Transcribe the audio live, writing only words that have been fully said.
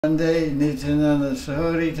Vande Nityananda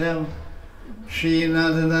Sahoditam Shri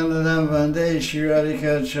Nadanandam Vande Shri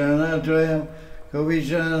Radhika Charanadvayam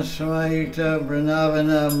Govijana Samayukta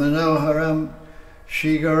Brindavana Manoharam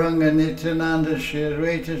Shri Gauranga Nityananda Shri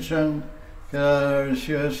Advaita Chan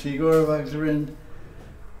Gadadhara Sri Gaur Bhaktavrind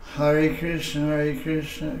Hare Krishna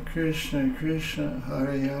Krishna Krishna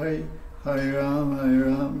Hare Hare Hare Ram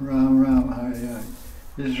Ram Ram Hare Hare.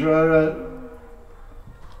 This is Radha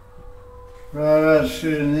Ras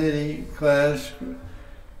Sudhanidhi class,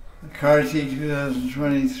 Karttika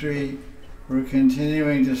 2023. We're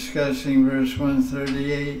continuing discussing verse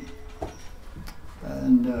 138,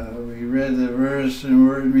 and we read the verse and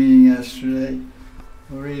word meaning yesterday.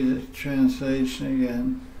 We'll read the translation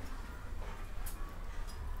again.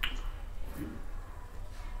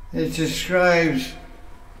 It describes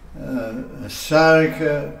a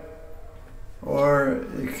sadhaka, or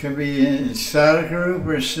it can be in sadhaka rup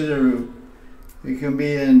or siddha rup. It can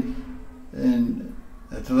be at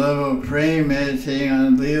the level of praying, meditating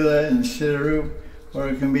on Leela and Siddha Rup, or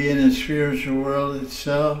it can be in the spiritual world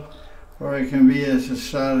itself, or it can be as a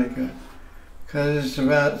sadhaka. Because it's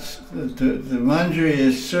about, the Manjari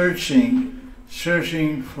is searching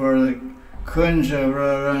for the Kunja of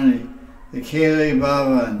Radharani, the Keli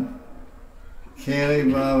Bhavan. Keli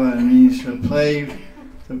Bhavan means the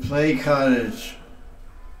play cottage.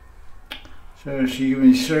 So she can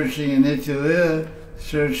be searching in Nitya Lila,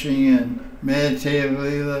 searching in meditative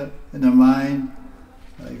Lila in the mind,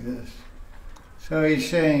 like this. So he's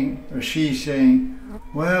saying, or she's saying,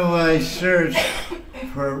 when will I search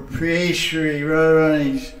for Priyeshwari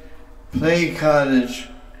Radharani's play cottage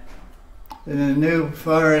in the new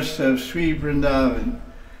forest of sweet Vrindavan?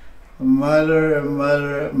 Mother of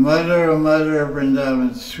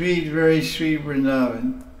Vrindavan, sweet, very sweet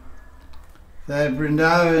Vrindavan. That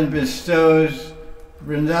Vrindavan is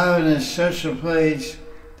such a place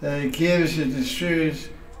that it gives, it distributes,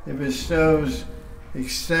 it bestows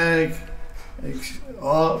ecstatic,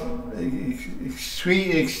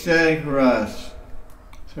 sweet ecstatic ras.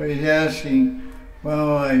 So he's asking, when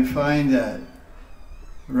will I find that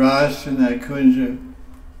ras in that kunja?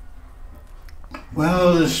 When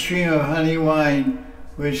will the stream of honey wine,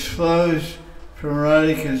 which flows from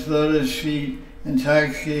Radhika's lotus feet,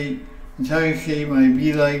 intoxicate my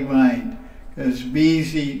bee-like mind? Because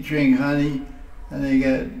bees drink honey and they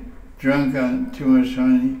get drunk on too much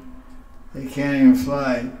honey. They can't even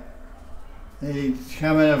fly. They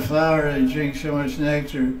come in a flower, they drink so much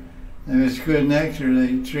nectar. And if it's good nectar,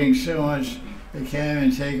 they drink so much they can't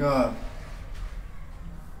even take off.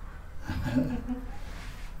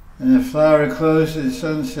 And the flower closes at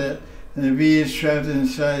sunset and the bee is trapped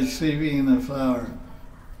inside, sleeping in the flower.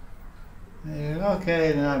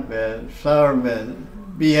 Okay, not bad. Flower bed.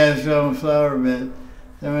 Bee has his own flower bed.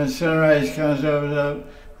 Then when sunrise comes up,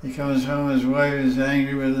 he comes home, his wife is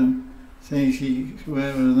angry with him, thinks he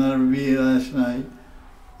went with another bee last night.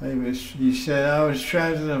 He said, I was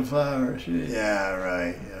trapped in a flower. She said, yeah,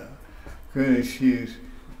 right, yeah. Good excuse.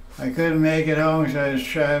 I couldn't make it home because I was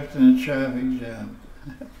trapped in a traffic jam.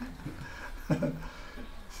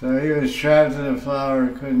 So he was trapped in a flower,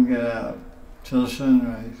 couldn't get out till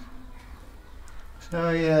sunrise.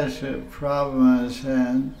 So he has a problem on his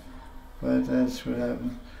hand, but that's what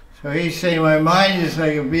happens. So he's saying, my mind is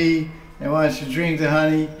like a bee and wants to drink the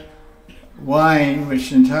honey, wine,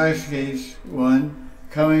 which intoxicates one,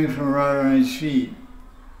 coming from Radharani's feet.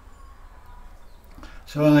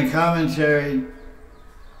 So in the commentary,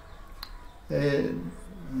 Anantas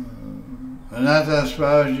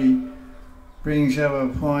Babaji brings up a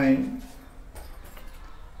point.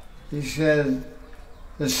 He says,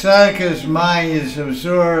 the sadhaka's mind is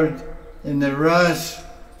absorbed in the ras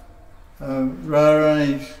of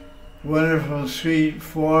Radharani's wonderful sweet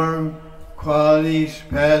form, qualities,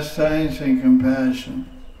 pastimes, and compassion.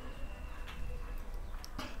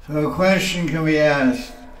 So a question can be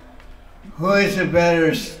asked, who is a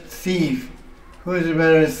better thief? Who is a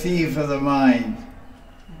better thief of the mind?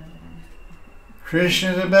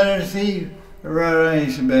 Krishna is a better thief, or Radharani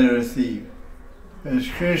is a better thief? Because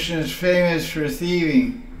Krishna is famous for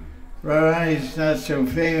thieving. Radharani is not so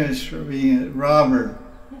famous for being a robber,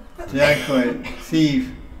 dacoit,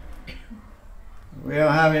 thief. We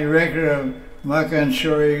don't have any record of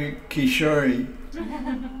Makanchori Kishori.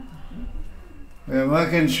 We have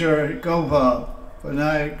Makanchori Gopal, but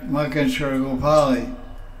not Makanchori Gopali.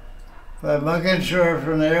 But Makanchori,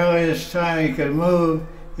 from the earliest time he could move,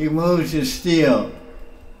 he moved to steal.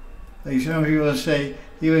 Like some people say,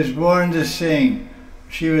 he was born to sing.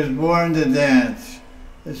 She was born to dance.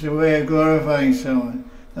 It's a way of glorifying someone.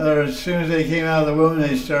 In other words, as soon as they came out of the womb,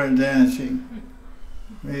 they started dancing.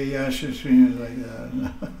 Maybe Yashaswini was like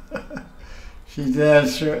that. She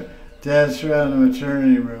danced around the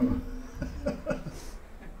maternity room.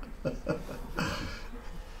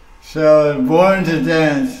 So, born to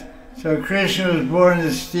dance. So Krishna was born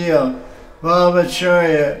to steal.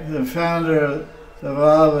 Vallabhacharya, the founder of the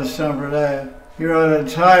Vallabha Sampradaya, he wrote an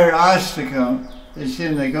entire Astakam. It's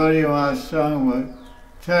in the Gaudiya Math songbook.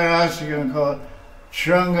 Entire Astakam called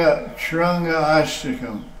Shranga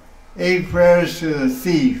Astakam. 8 prayers to the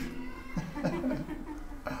thief.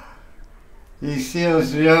 He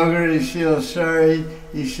steals yogurt, he steals sari,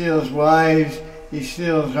 he steals wives, he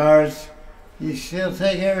steals hearts. He still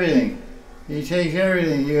takes everything. He takes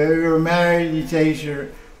everything. You're married, he takes your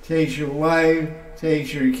wife,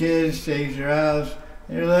 takes your kids, takes your house.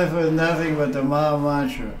 You're left with nothing but the Maha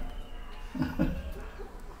Mantra.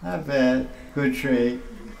 Not bad. Good trade.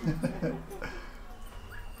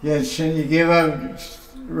 Yes, you give up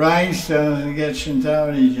rhinestones and get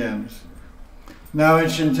Chintamani gems. Now in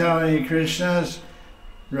Chintamani Krishna's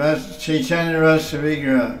Chaitanya Rasa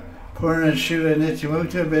Vigraha, Purna Shuddha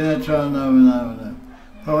Nityamukta Binatral Namanamana.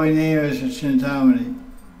 Holy name is a Chintamani.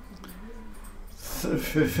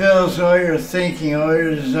 Fulfills all your thinking, all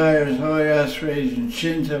your desires, all your aspirations.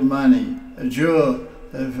 Chintamani, a jewel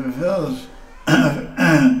that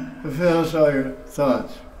fulfills all your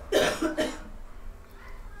thoughts.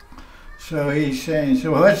 So he's saying,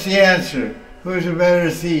 so what's the answer? Who's a better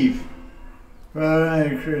thief?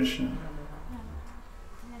 Radharani or Krishna?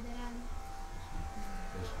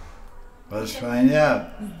 Let's find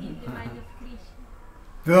out.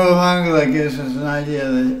 Bilamangala gives us an idea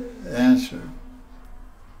of the answer.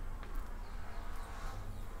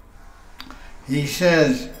 He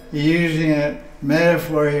says, he's using a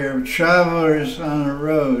metaphor here of travelers on a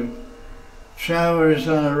road. Travelers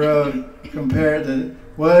on a road compared to,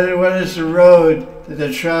 what is the road that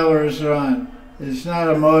the travelers are on? It's not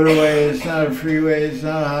a motorway, it's not a freeway, it's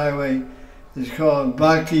not a highway. It's called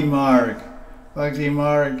Bhakti Marg. Bhakti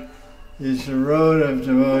Marg is the road of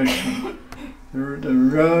devotion. The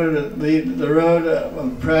road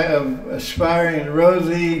of aspiring, the road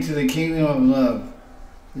leading to the kingdom of love.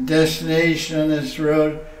 The destination on this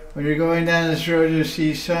road, when you're going down this road, you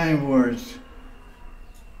see signboards.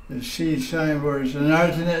 You see signboards. An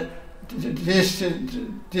alternate distant,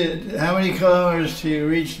 how many kilometers to you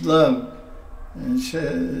reach love? And it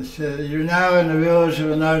says, you're now in the village of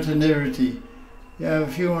Anartha Nivriti. You have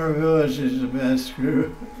a few more villages to pass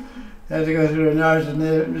through. You have to go through Anartha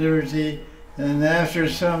Nivriti, and after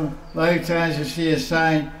some lifetimes you see a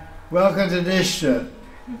sign, welcome to Nishta.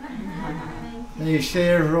 And you stay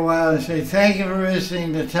there for a while and say, thank you for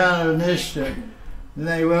visiting the town of Nishta. And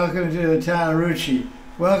they welcome to the town of Ruchi.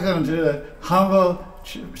 Welcome to the humble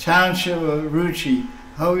township of Ruchi.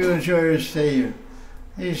 Hope you enjoy your stay here.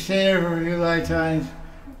 And you stay there for a few lifetimes,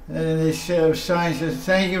 and then they say a sign says,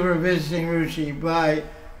 thank you for visiting Ruchi. Bye.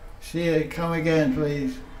 See you. Come again,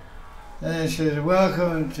 please. And it says,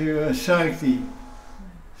 welcome to Sakti.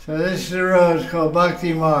 So this is the road, it's called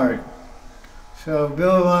Bhakti Marg. So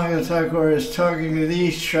Bilamangala Thakur is talking to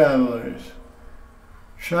these travelers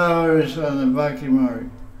on the Bhakti Marg.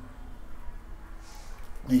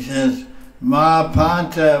 He says, Ma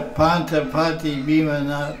Panta Pati Bhima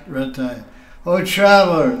Nat Ratai. Oh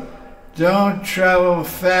traveler, don't travel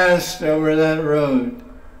fast over that road.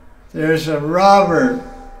 There's a robber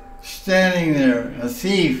standing there, a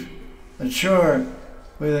thief, a chore,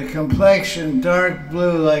 with a complexion dark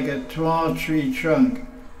blue like a tall tree trunk.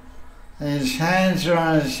 And his hands are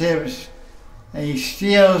on his hips, and he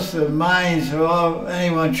steals the minds of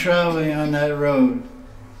anyone traveling on that road.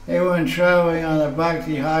 Anyone traveling on the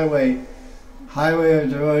Bhakti highway of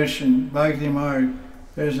devotion, Bhakti Marg,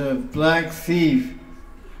 there's a black thief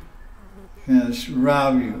going to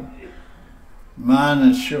rob you.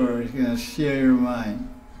 Manachor is going to steal your mind.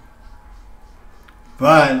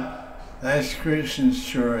 But that's Krishna's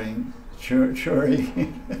choring.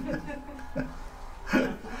 Choring.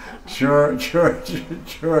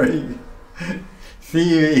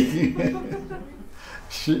 Thieving.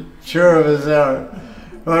 Chor Bazaar.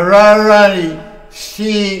 But Radharani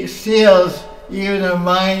steals even the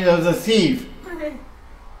mind of the thief.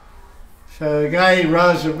 So the guy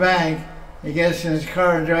robs a bank, he gets in his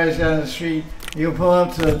car and drives down the street. You pull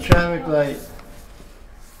up to the traffic light.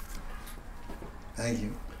 Thank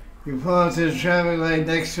you. You pull up to the traffic light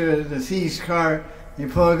next to the thief's car, you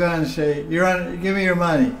pull a gun and say, give me your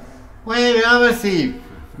money. Wait a minute, I'm a thief.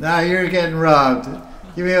 Now you're getting robbed.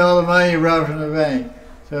 Give me all the money you robbed from the bank.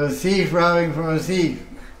 So a thief robbing from a thief.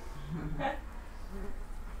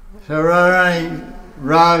 So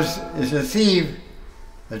Radharani is a thief,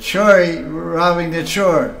 a chori robbing the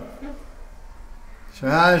chore.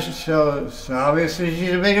 So obviously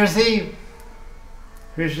she's a bigger thief.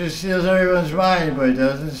 Krishna steals everyone's mind, but he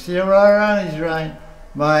doesn't steal Radharani's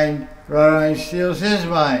mind. Radharani steals his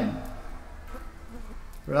mind.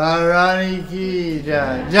 Radharani ki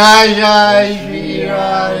jai. Jai Jai Sri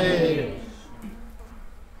Radhe.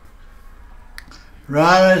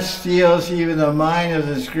 Radha steals even the mind of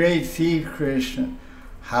this great thief, Krishna.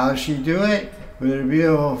 How does she do it? With her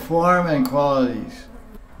beautiful form and qualities.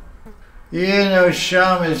 Even though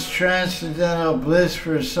Sham is transcendental bliss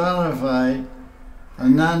personified,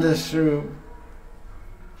 Ananda Swarup,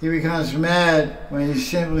 he becomes mad when he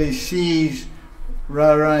simply sees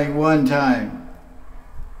Radharani one time.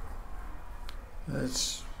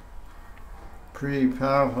 That's pretty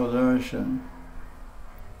powerful darshan.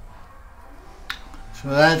 So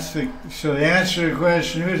the answer to the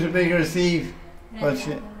question, who's the bigger thief? What's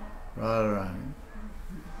it? Radharani.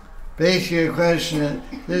 Basically a question,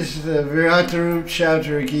 this is the Viratarup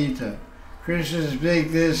chapter of Gita. Krishna's big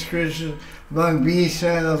this, Krishna among beasts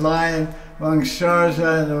and the lion, among stars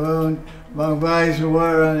on the moon, among bodies of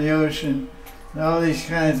water on the ocean, and all these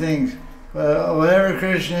kind of things. But whatever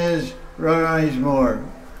Krishna is, Radharani's more.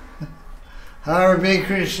 However big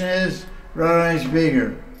Krishna is, Radharani's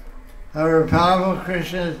bigger. However powerful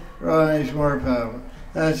Krishna is, Radharani's more powerful.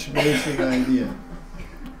 That's the basic idea.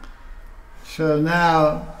 So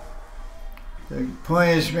now, the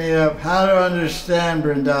point is made up, how to understand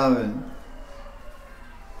Vrindavan.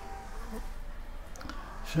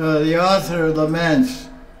 So the author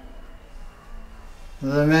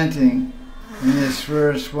lamenting in this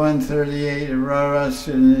verse 138 of Radha Ras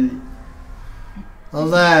Sudhanidhi.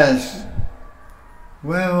 Alas,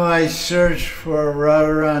 when will I search for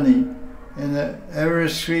Radharani in the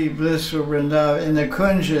ever-sweet blissful Vrindavan, in the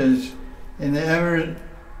kunjas, in the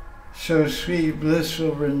ever-so-sweet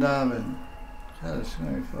blissful Vrindavan? That's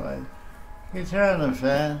 25. You can turn on the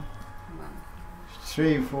fan.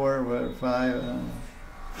 3, 4, what, 5, I don't know.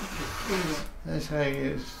 That's like,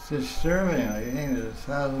 it's disturbing. I think there's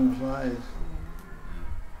 1,000 flies.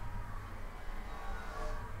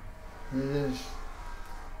 It is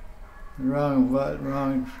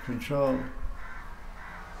wrong control.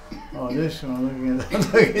 Oh, this one, I'm looking at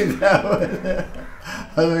that one.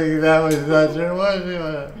 I'm looking at that one, not sure what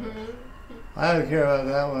it. I don't care about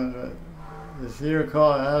that one, but it's your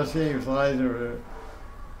call. I don't see any flies over there.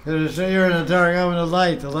 Because you're in the dark, I'm in the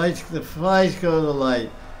light. The flies go to the light.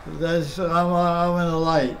 I'm in the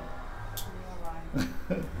light.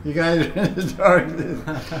 You guys are in the darkness.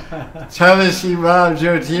 Tamasi Ram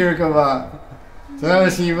Jyotir Gama.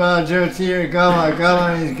 Tamasi Ram Jyotir Gama.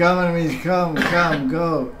 Gama means come,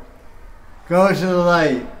 go. Go to the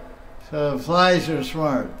light. So the flies are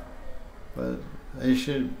smart, but they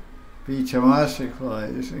should be tamasic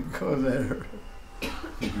flies and go there.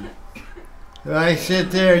 If I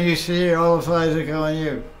sit there and you sit here, all the flies will come on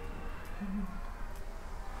you.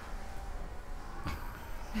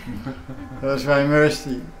 That's my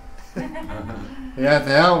mercy. You have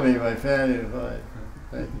to help me by fanning the flies.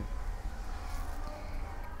 Thank you.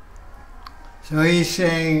 So he's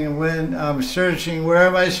saying, when I'm searching, where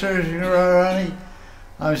am I searching for Radharani?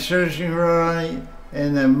 I'm searching for Radharani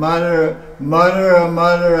in the Madhura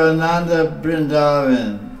Ananda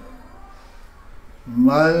Vrindavan.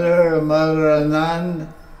 Madhura Anand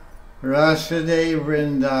Rasade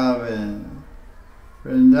Vrindavan.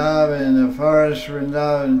 Vrindavan, the forest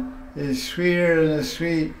Vrindavan, is sweeter than the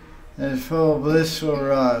sweet and is full of blissful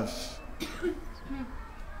ras.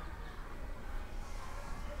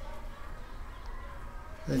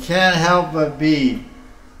 They can't help but be.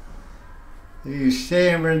 If you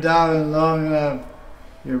stay in Vrindavan long enough,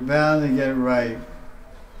 you're bound to get ripe.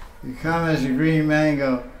 You come as a green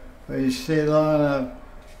mango, but you stay long enough,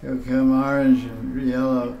 you'll become orange and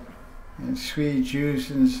yellow and sweet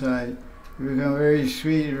juice inside. You become very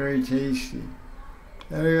sweet and very tasty.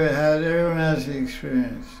 Everyone has the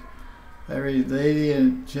experience. Every lady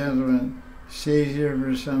and gentleman stays here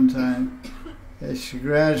for some time. It's a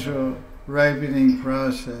gradual ripening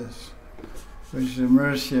process, which is the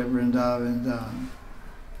mercy of Vrindavan Dham.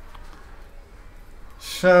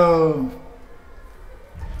 So,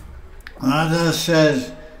 Madan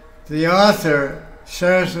says, the author,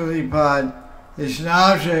 Saraswatipad, is an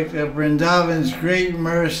object of Vrindavan's great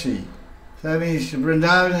mercy. So that means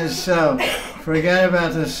Vrindavan itself. Forget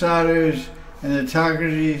about the sadhus and the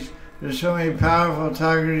Thakurjis. There's so many powerful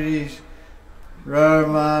Thakurjis,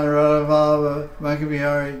 Radharaman, Radhavallabha,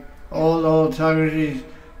 Mankabihari, old Thakurjis.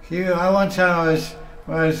 One time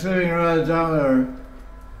when I was living in Radha Damodar,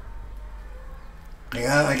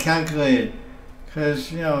 I calculated,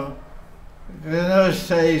 because, In those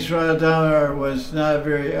days, Radha Damodar was not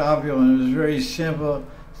very opulent. It was very simple.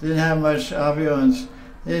 Didn't have much opulence.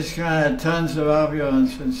 ISKCON had tons of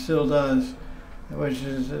opulence and still does, which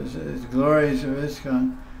is glories of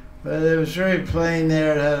ISKCON. But it was very plain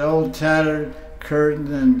there. It had old tattered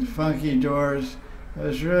curtains and funky doors. It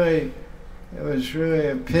was really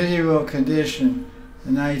a pitiable condition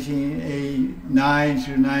in 1989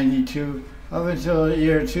 through 92, up until the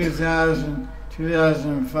year 2000,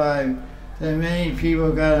 2005. Then many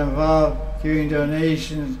people got involved, giving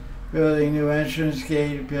donations, building new entrance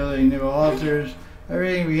gates, building new altars.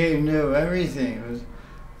 Everything became new. Everything. It was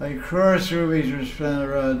like crores rupees were spent on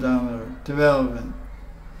Radha Damodar development.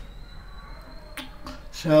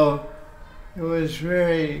 So it was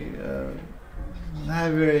not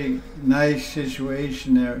a very nice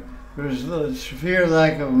situation there. There was a severe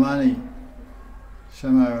lack of money,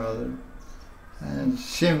 somehow or other, and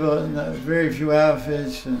simple, and very few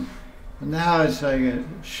outfits. And now it's like a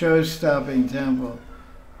show-stopping temple.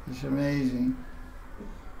 It's amazing.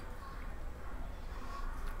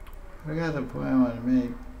 I forgot the point I want to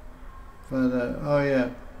make, but oh yeah,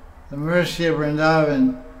 the mercy of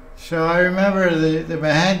Vrindavan. So I remember the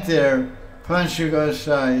Mahant there, Pancha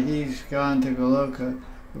Gosai, he's gone to Goloka.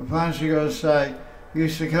 But Pancha Gosai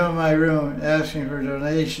used to come to my room asking for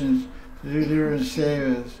donations to do different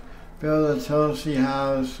sevas, build a Tulsi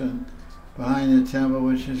house and behind the temple,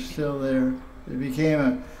 which is still there. It became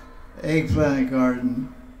an eggplant garden.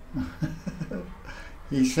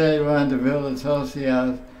 He said he wanted to build a Tulsi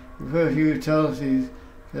house. He put a few Tulsis,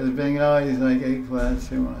 because Bengalis like eggplants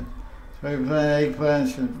too much. So we planted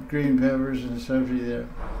eggplants and green peppers and stuffy there.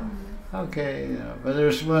 Okay, you know, but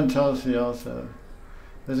there's one Tulsi also.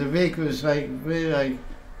 But the beak was really like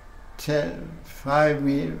 5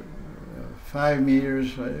 meters,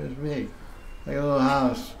 but it was big, like a little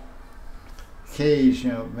house, cage,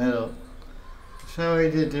 metal. So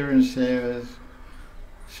he did different sevas.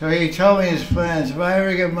 So he told me his plans. If I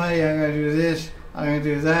ever get money, I'm going to do this, I'm going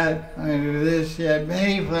to do that, I'm going to do this. He had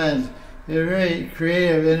many plans. He's a very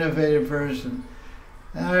creative, innovative person.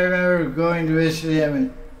 And I remember going to visit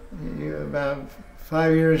him about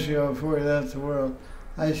 5 years ago before he left the world.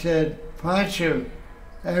 I said, Pachu,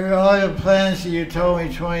 all the plans that you told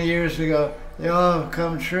me 20 years ago, they all have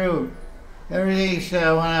come true. Everything he said,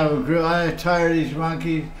 I want to have a grill. I'm tired of these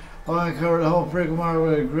monkeys. I want to cover the whole Prickamar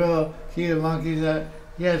with a grill, keep the monkeys out.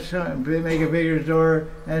 He had something, make a bigger door,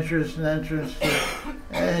 entrance and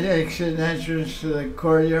exit and entrance to the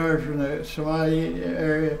courtyard from the Samadhi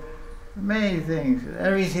area. Many things.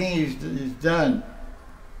 Everything he's done.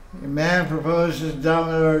 A man proposes,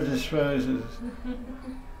 Damodar disposes.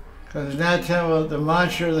 Because in that temple, the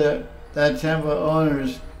mantra that temple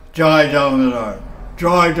owners, Jai Damodar,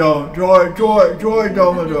 Joy Damodar,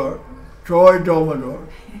 Joy Damodar.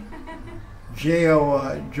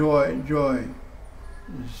 J-O-Y, joy.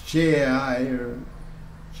 It's J-I or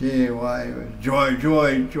J-A-Y, joy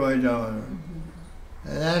Damodar.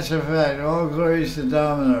 And that's a fact. All glories to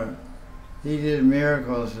Damodar. He did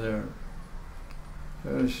miracles there.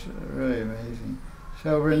 It was really amazing.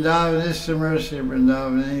 So Vrindavan, this is the mercy of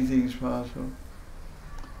Vrindavan, anything's possible.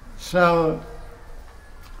 So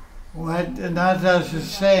what Natas is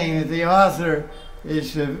saying, that the author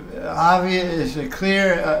is a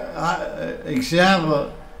clear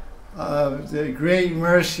example of the great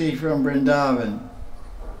mercy from Vrindavan.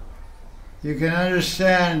 You can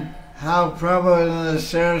understand how Prabhodananda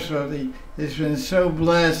Saraswati has been so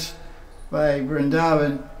blessed by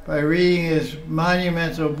Vrindavan by reading his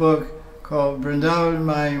monumental book called Vrindavan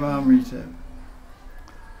Mahimamrita.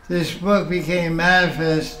 This book became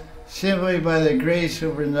manifest simply by the grace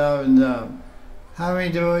of Vrindavan Dham. How many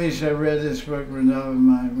devotees have read this book, Vrindavan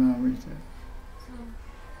Mahimamrita?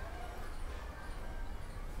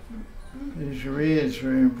 You should read it, it's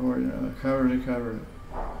very important, cover to cover.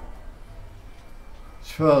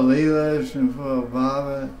 It's full of leelas and full of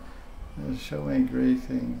bhava. There's so many great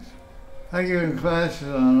things. I give him classes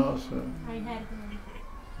on also. I had one.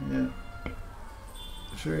 Yeah.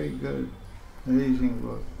 It's very good. Amazing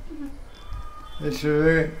book. It's a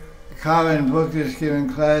very common book that's given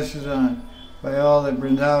classes on by all the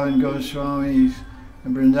Vrindavan Goswamis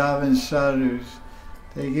and Vrindavan Sadhus.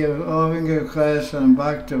 They often give class on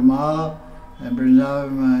Bhakta Mal and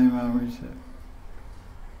Vrindavan Mahimamrita.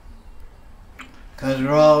 Because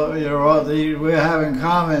we have in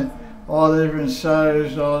common all the different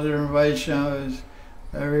sadhus, all the different Vaishnavas,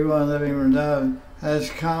 everyone living in Vrindavan has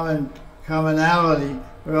commonality.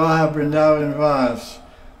 We all have Vrindavan Vas.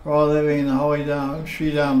 We're all living in the holy Dham,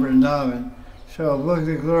 Sri Dham Vrindavan. So a book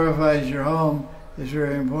that glorifies your home is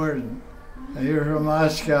very important. Now, you're from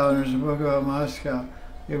Moscow, and there's a book about Moscow.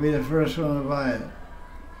 you'll be the first one to buy it.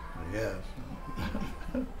 Yes.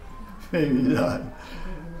 Maybe not.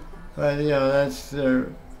 But that's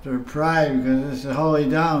their pride, because it's a holy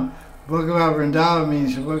Dham. Book about Vrindavan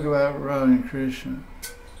means a book about Radha and Krishna.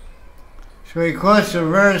 So he quotes a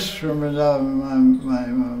verse from Vrindavan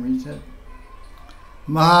Mahamrita.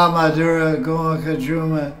 Mahamadura Gomaka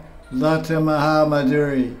Juma Lata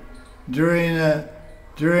Mahamaduri Durina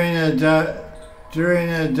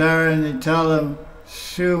Dharanitalam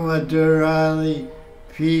Sumadurali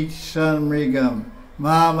Pete Sanmrigam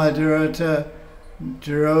Mahamadurata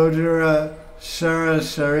Durodura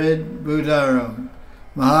Sarasarid Budaram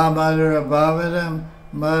Mahamadura Bhavadam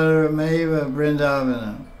Madhurameva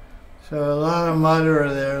Brindavanam. So a lot of Madhura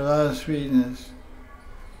there, a lot of sweetness.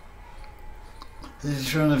 This is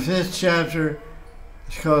from the 5th chapter.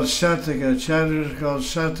 It's called Shataka. Chapter is called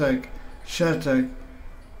Shatak,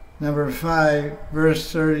 number 5,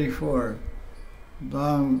 verse 34.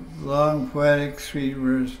 Long poetic, sweet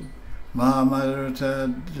verse.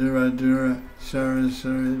 Mahamadurata Duradura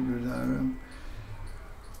Sarasarid Budaram.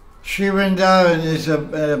 Sri Vrindavan is a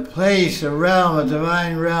place, a realm, a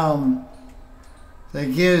divine realm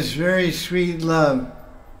that gives very sweet love.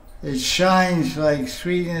 It shines like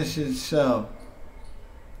sweetness itself.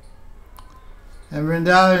 And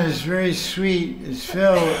Vrindavan is very sweet. It's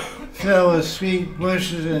filled with sweet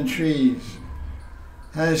bushes and trees.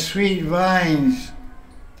 Has sweet vines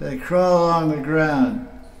that crawl along the ground.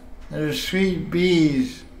 There's sweet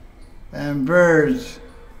bees and birds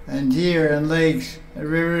and deer and lakes and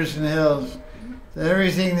rivers and hills.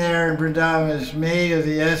 Everything there in Vrindavan is made of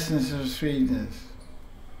the essence of sweetness.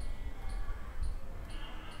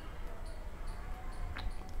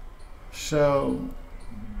 So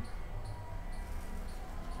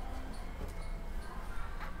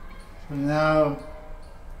now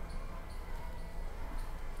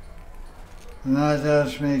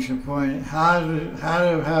Maharaj makes a point how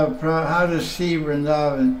to see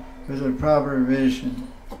Vrindavan with a proper vision.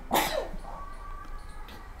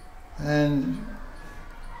 And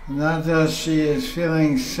Nadashi is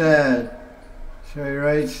feeling sad, so he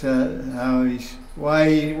writes that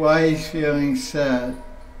why he's feeling sad.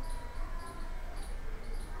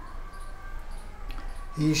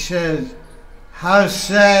 He says, how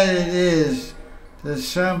sad it is that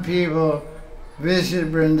some people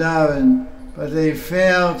visit Vrindavan, but they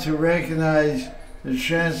fail to recognize the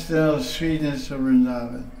transcendental sweetness of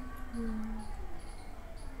Vrindavan.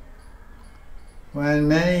 When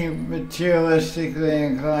many materialistically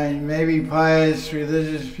inclined, maybe pious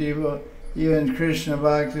religious people, even Krishna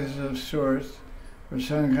bhaktas of sorts, or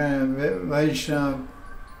some kind of Vaishnava,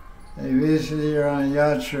 they visit here on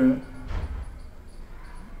yatra,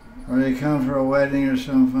 or they come for a wedding or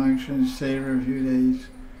some function, stay for a few days,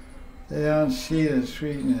 they don't see the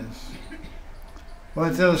sweetness.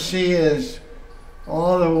 What they'll see is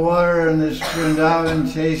all the water in this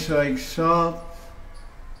Vrindavan tastes like salt,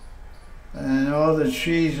 and all the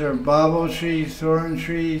trees are bobble trees, thorn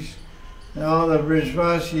trees, and all the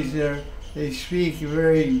Brajvasis there, they speak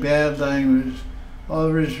very bad language. All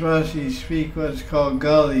the Brajvasis speak what's called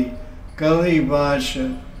Gully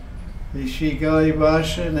Bhasha. They speak Gully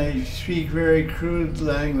Bhasha, and they speak very crude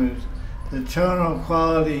language. The tonal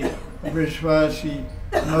quality of Brajvasi,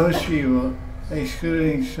 most people,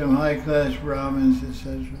 excluding some high-class Brahmins,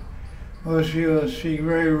 etc., most people speak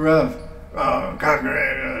very rough,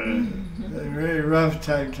 very rough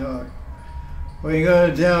type talk. When you go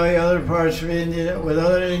to Delhi, other parts of India, with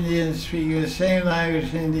other Indians speaking the same language,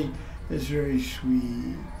 Hindi, it's very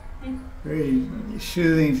sweet, very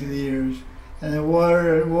soothing to the ears. And the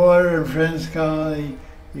water in Friends Colony,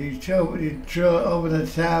 you open the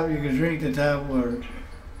tap, you can drink the tap water.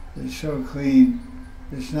 It's so clean.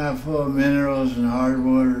 It's not full of minerals and hard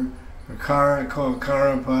water, or called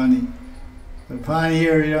Kara Pani. The pani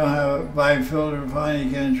here, you don't have buy filtered pani,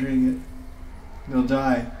 you can't drink it. You'll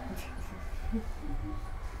die.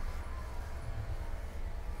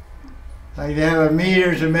 Like they have a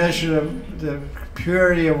meter to measure the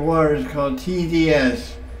purity of water. It's called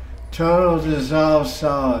TDS, total dissolved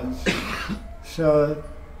solids. So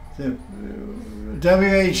the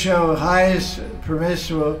WHO highest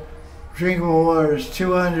permissible drinkable water is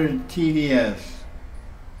 200 TDS.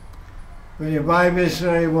 When you buy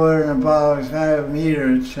Bisleri water in a bottle, it's got a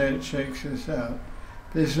meter that checks this out.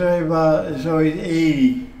 Bisleri bottle is always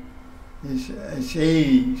 80. It's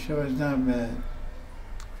 80, so it's not bad.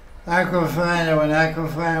 Aquafina, when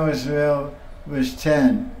Aquafina was available, was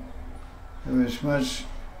 10. It was much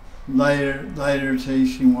lighter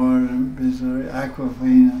tasting water than Bisleri.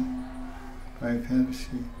 Aquafina by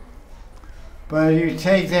Pepsi. But you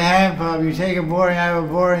take the hand pump, you take a boring, I have a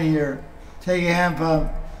boring here, take a hand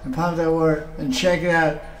pump and pump that water and check it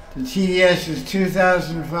out. The TDS is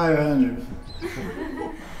 2,500.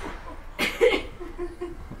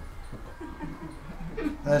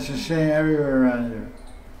 That's the same everywhere around here.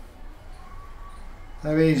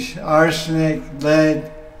 That means arsenic,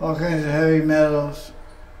 lead, all kinds of heavy metals.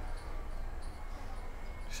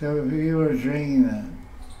 So people are drinking that.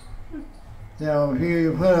 You know, if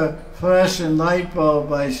you put a fluorescent light bulb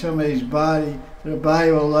by somebody's body, their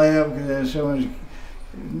body will light up because there's so much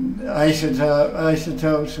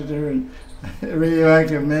isotopes of different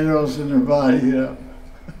radioactive minerals in their body, you know.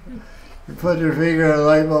 You put your finger on a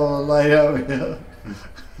light bulb, will light up, you know.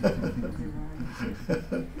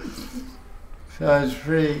 So it's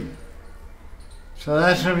free. So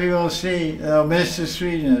that's what people see. They'll miss the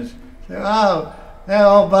sweetness. Say, oh, there are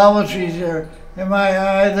all bubble trees here.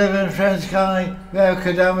 I live in Friends Colony. We have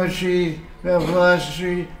kadamba trees, we have blossom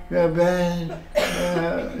trees, we have banyan,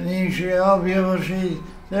 neem tree, all beautiful trees.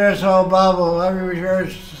 There's all bubble. Everywhere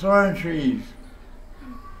it's thorn trees.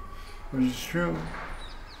 Which is true.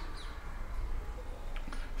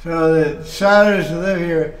 So the sadhus who live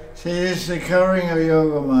here say this is the covering of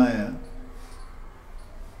Yoga Maya.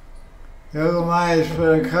 Yoga Maya has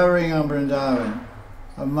put a covering on Vrindavan,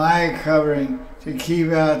 a Maya covering to keep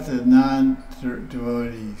out the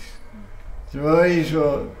non-devotees. Devotees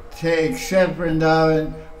will accept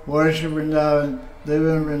Vrindavan, worship Vrindavan, live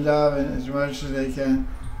in Vrindavan as much as they can,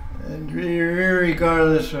 and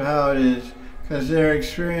regardless of how it is, because they're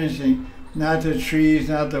experiencing not the trees,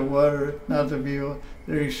 not the water, not the people,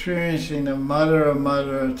 they're experiencing the Mother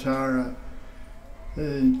Tara,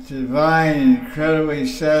 the divine, incredibly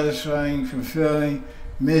satisfying, fulfilling,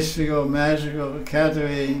 mystical, magical,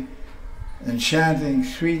 captivating, enchanting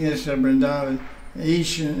sweetness of Vrindavan,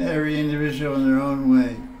 each and every individual in their own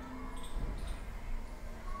way.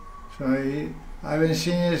 So I've been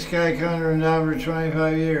seeing this guy come to Vrindavan for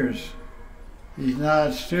 25 years. He's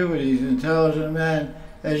not stupid, he's an intelligent man,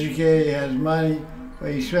 educated, he has money,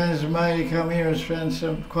 but he spends the money to come here and spend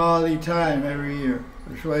some quality time every year,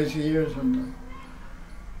 or twice a year sometimes.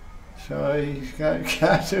 So he's got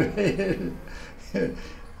captivated.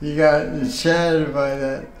 He got enchanted by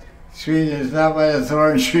that sweetness, not by the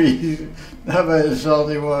thorn trees, not by the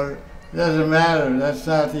salty water. It doesn't matter, that's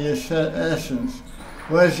not the essence.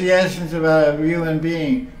 What's the essence about a human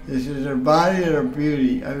being? This is their body or their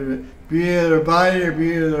beauty. Either beauty of their body or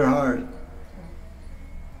beauty of their heart.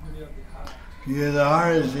 Beauty of the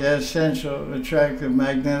heart is the essential, attractive,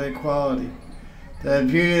 magnetic quality. The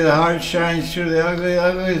beauty of the heart shines through the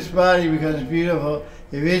ugliest body becomes beautiful.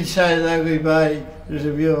 If inside the ugly body, there's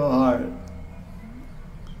a beautiful heart.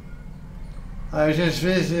 I was just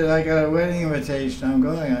visiting, I got a wedding invitation. I'm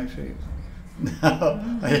going actually.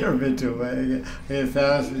 No, I never been to a wedding. I get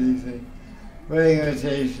 1,000 of these things. Wedding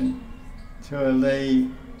invitation to a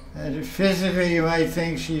lady. And physically you might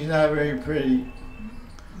think she's not very pretty.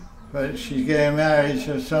 But she's getting married,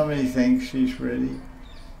 so somebody thinks she's pretty.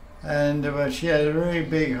 But she had a very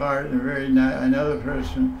big heart and a very nice, another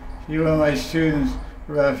person. She was one of my students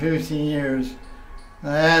for about 15 years.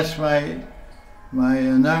 And I asked my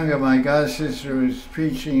Ananga, my god sister, who was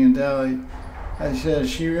preaching in Delhi, I said, is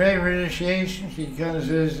she ready for initiation? She comes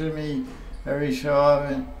visit me every so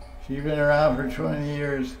often. She's been around for 20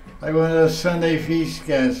 years. Like one of those Sunday feast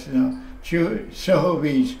guests, you know, Soho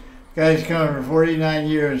Beach. Guy's come for 49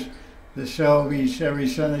 years to Soho Beach every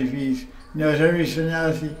Sunday feast. He knows every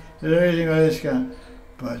sannyasi, knows everything about this guy.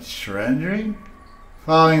 But surrendering?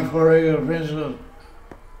 Following 4 regular principles?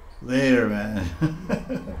 Later, man.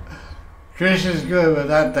 Krishna's good, but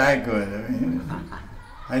not that good. I mean,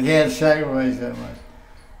 I can't sacrifice that much.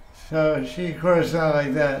 So she, of course, not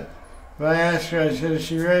like that. But I asked her, I said, is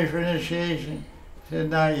she ready for initiation? She said,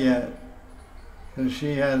 not yet. Because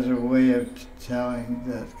she has a way of telling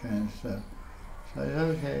that kind of stuff. So I said,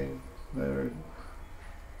 okay, whatever.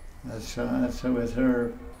 That's with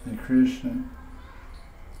her and Krishna.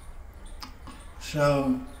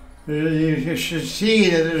 So you should see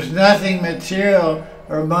that there's nothing material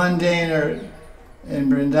or mundane or in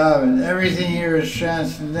Vrindavan. Everything here is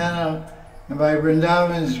transcendental, and by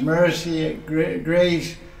Vrindavan's mercy,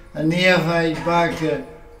 grace, a neophyte bhakta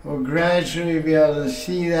will gradually be able to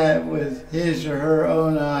see that with his or her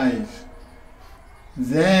own eyes.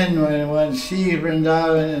 Then when one sees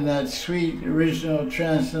Vrindavan in that sweet, original,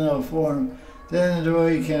 transcendental form, then the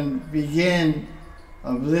devotee can begin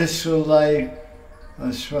a blissful life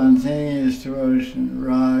of spontaneous devotion,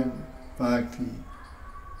 rag, bhakti.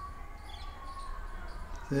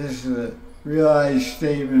 This is a realized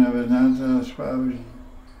statement of Ananta Babaji.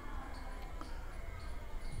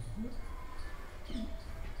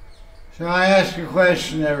 So I ask a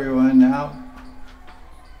question, everyone, now.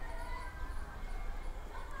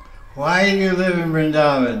 Why do you live in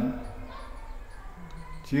Vrindavan?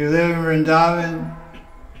 Do you live in Vrindavan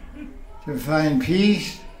to find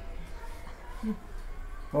peace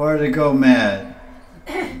or to go mad?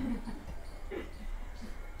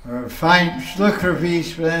 Or look for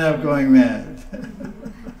peace but end up going mad?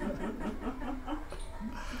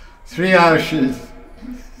 3 options.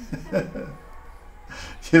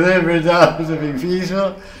 You live in Vrindavan to be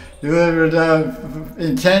peaceful, you live in Vrindavan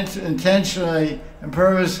intentionally and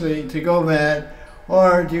purposely to go mad,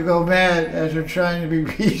 or do you go mad as you're trying to be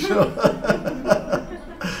peaceful?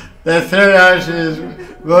 That third option is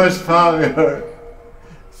most popular.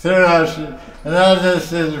 Third option. And I'll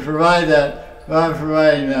just provide that, but I'm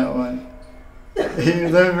providing that one. You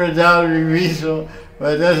live in Vrindavan to be peaceful,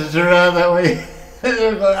 but it doesn't turn out that way.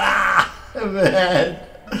 They're going, I'm mad.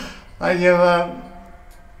 I give up.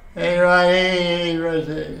 Hey,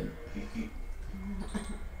 Radhe.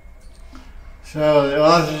 So the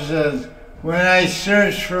author says, when I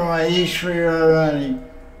search for my Jai Sri Radharani,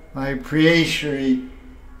 my Priyeshwari,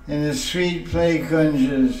 in the sweet play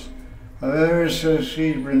kunjas of ever so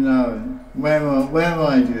sweet Vrindavan, when will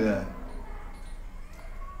I do that?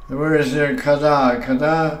 The words there, kada.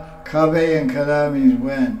 Kada, kabe and kada means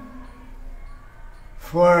when.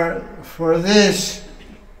 For this,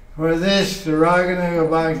 the Raganuga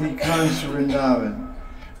Bhakti comes to Vrindavan.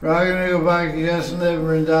 Raganuga Bhakti doesn't live in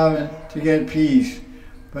Vrindavan to get peace,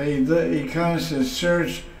 but he comes to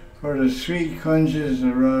search for the sweet kunjas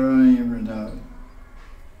of Radharani in Vrindavan.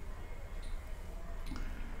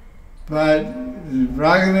 But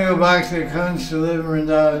Raganuga Bhakti comes to live in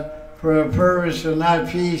Vrindavan for a purpose of not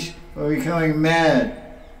peace, but becoming mad.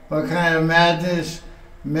 What kind of madness?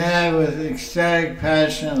 Mad with ecstatic,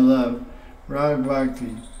 passionate love, Rag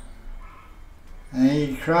Bhakti. And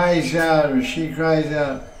he cries out, or she cries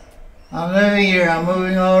out, I'm living here, I'm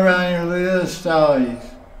moving all around your Leela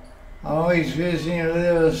Stalis. I'm always visiting your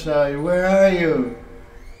Leela Stalis. Where are you?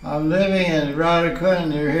 I'm living in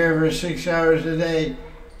Radhakund. You're here for 6 hours a day.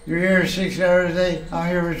 You're here 6 hours a day. I'm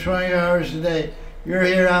here for 20 hours a day. You're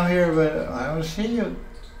here, I'm here, but I don't see you.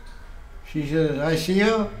 She says, I see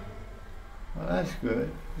you? Well, that's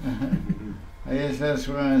good. I guess that's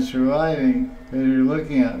when I'm surviving, because you're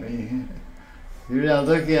looking at me. If you're not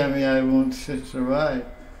looking at me, I won't survive.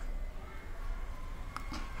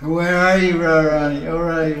 Where are you, Radharani? Oh,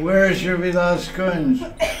 right. Where is your Vilas Kunj?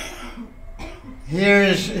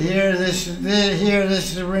 This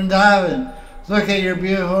is Vrindavan. Look at your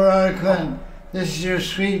beautiful Radhakund. This is your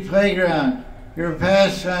sweet playground. Your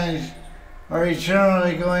pastimes are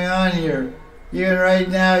eternally going on here. Even right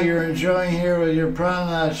now, you're enjoying here with your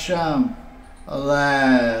Pranat Sham.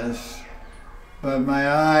 Alas, but my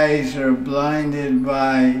eyes are blinded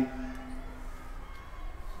by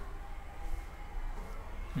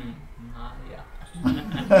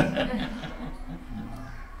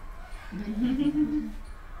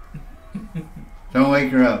Don't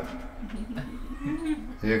wake her up.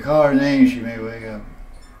 If you call her name, she may wake up.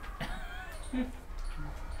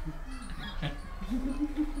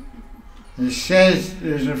 It says,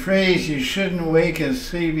 there's a phrase, you shouldn't wake a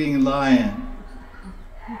sleeping lion.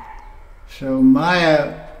 So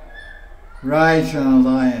Maya rides on a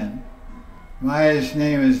lion. Maya's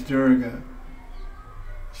name is Durga.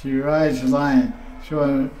 She rides a lion.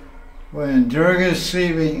 So when Durga is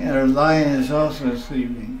sleeping, her lion is also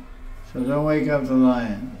sleeping. So don't wake up the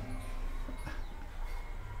lion.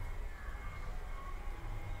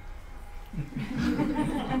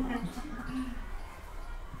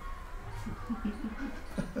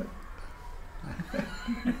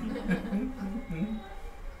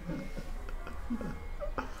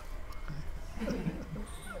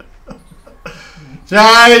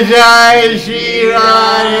 Jai Jai Sri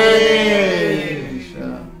Radhe.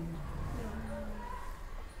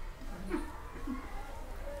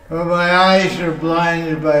 For my eyes are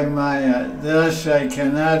blinded by Maya, thus I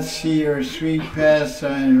cannot see your sweet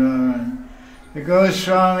pastime. The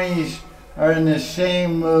Goswamis are in the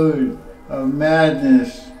same mood of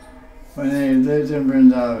madness when they lived in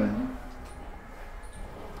Vrindavan.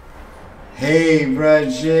 Hey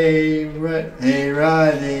Braj, hey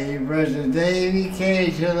Radhe, Braj Devi Ke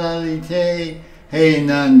Chalalite, hey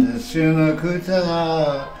Nanda Suna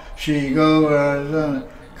Kutala, Shri Govardhana,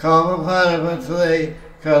 Kavapadapatale,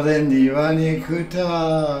 Kalindi Vanya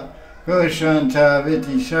Kuta, Goshanta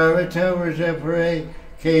Viti Sarvata Vrajapare,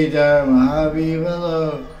 Kedar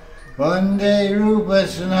Mahavivalo, Vande Rupa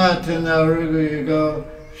Sanatana Ruguyugo,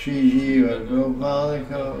 Shri Jiva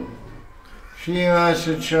Gopaliko.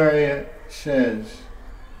 Srinivasacharya says,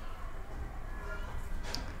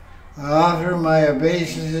 I offer my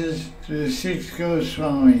obeisances to the 6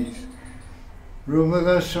 Goswamis, Rupa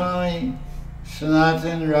Goswami,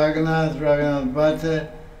 Sanatan, Raghunath Bhatta,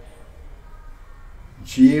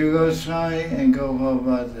 Jiva Goswami, and Gopal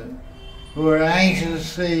Bhatta, who are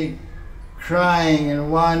anxiously crying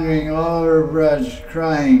and wandering all over Braj,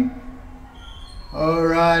 crying, O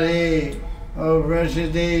Radhe, O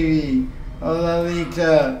Brajadevi, O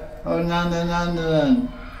Lalita, O Nandanandan,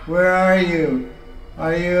 where are you?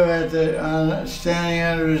 Are you standing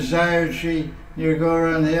under a desire tree near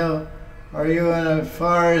Goran Hill? Are you in a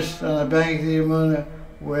forest on the bank of the Yamuna?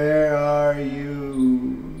 Where are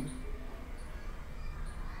you?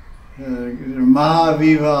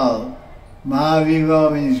 Mahavival.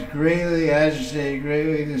 Mahavival means greatly agitated,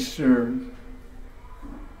 greatly disturbed.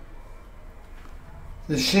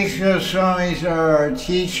 The 6 Goswamis are our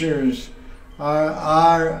teachers, are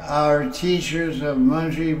our teachers of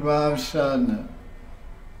Mantri Bhav Sadhana.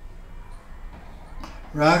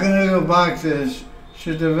 Raganuga Bhaktas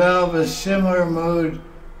should develop a similar mood,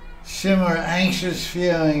 similar anxious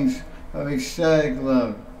feelings of ecstatic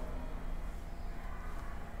love.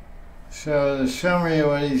 So the summary of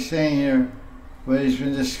what he's saying here, what he's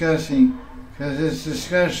been discussing, because this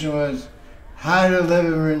discussion was how to live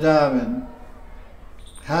in Vrindavan,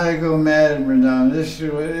 how to go mad in Vrindavan. This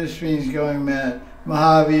means going mad.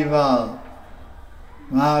 Mahavival,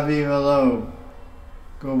 Mahavivalo,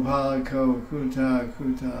 Gopalako,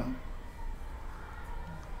 Kuta.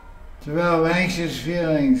 Develop anxious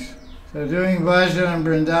feelings. So doing bhajan in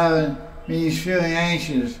Vrindavan means feeling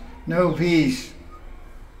anxious, no peace.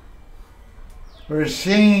 We're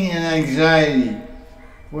singing in anxiety.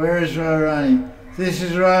 Where is Radharani? This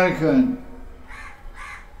is Radhakund.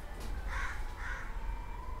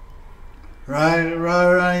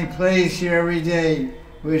 Radharani plays here every day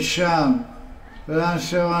with Sham, but I'm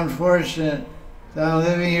so unfortunate that I'm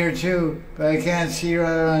living here too, but I can't see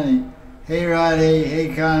Radharani. Hey Radhe, hey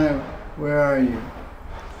Kanu, where are you?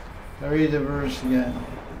 I'll read the verse again.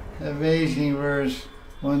 Amazing verse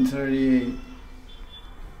 138.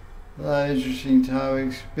 A lot of interesting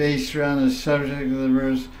topics based around the subject of the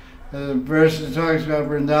verse. The verse that talks about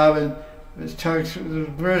Vrindavan, the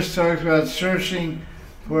verse talks about searching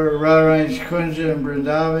for Radharani's Kunja in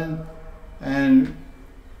Vrindavan and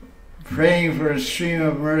praying for a stream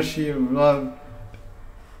of mercy, of love,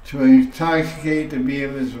 to intoxicate the bee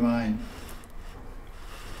of his mind.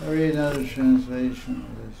 I'll read another translation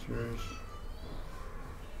of this verse.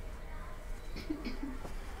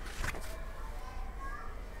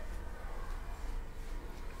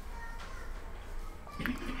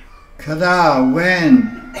 Kada,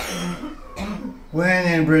 when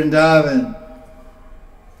in Vrindavan,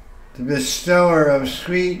 the bestower of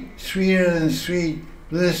sweeter than sweet,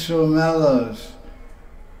 blissful mellows.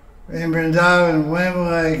 In Vrindavan, when will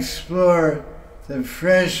I explore the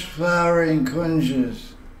fresh flowering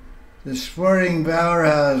kunjas, the sporting bower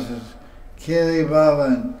houses, Keli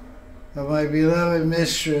Bhavan, of my beloved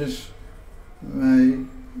mistress, my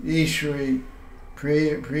Ishwari,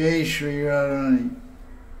 Priyeshwari Radharani.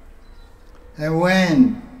 And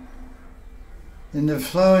when, in the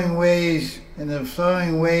flowing waves of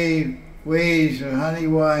honey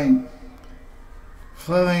wine,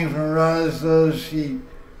 flowing from Radha's lotus feet,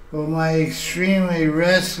 will my extremely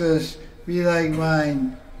restless be like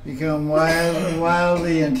mine, become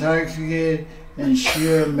wildly intoxicated in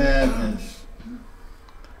sheer madness.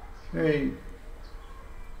 Very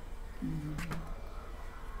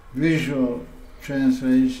visual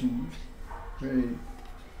translation, very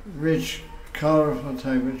rich, colorful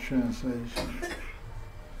type of translation.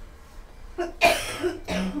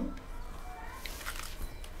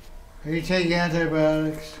 Are you taking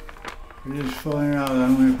antibiotics? You're just fooling around with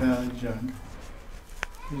homeopathic junk.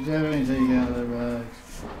 You definitely take antibiotics.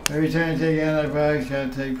 Every time you take antibiotics, you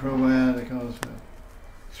have to take probiotic also.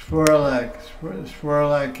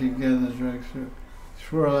 Sporolac you get in the drugstore.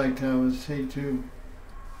 Sporolac tablets, take 2.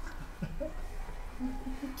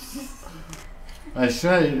 I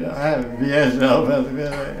studied, I have a BS allopathy,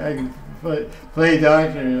 I can play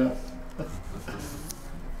doctor, you know.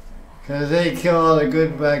 Because they kill all the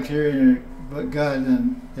good bacteria in your gut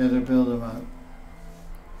and you have to build them up.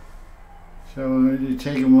 So you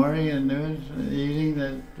take a morning and noon, eating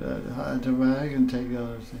that antibiotic and take the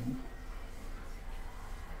other thing.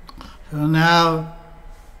 So now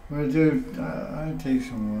we'll do, I'll take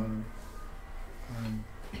some water.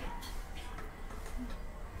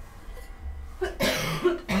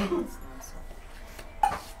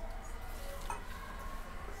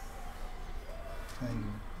 Thank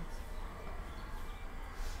you.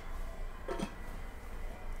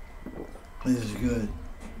 This is good.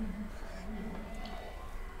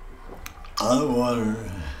 Hot water.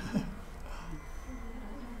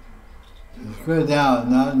 It's good now,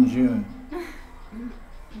 not in June.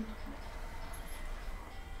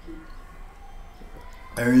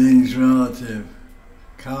 Everything's relative.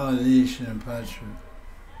 Kala Desh and Patra.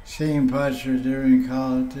 Same Patra, different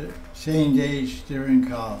Kala, same Desh, different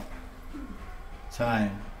Kala.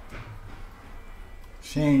 Time.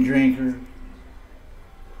 Same drinker,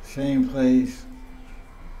 same place,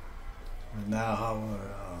 but now hot water.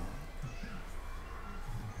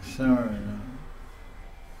 Summer now.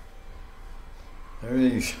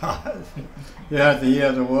 Everything's hot. You have to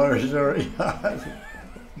heat the water, it's already hot.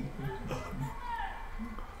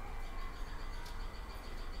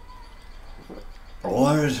 The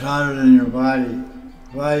water's hotter than your body.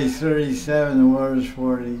 The body's 37, the water's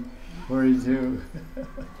 40, 42.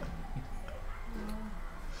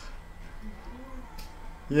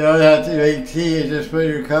 You don't have to make tea, you just put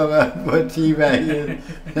your cup out and put tea back in,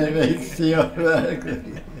 and it makes tea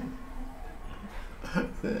automatically.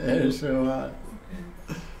 The air's so hot.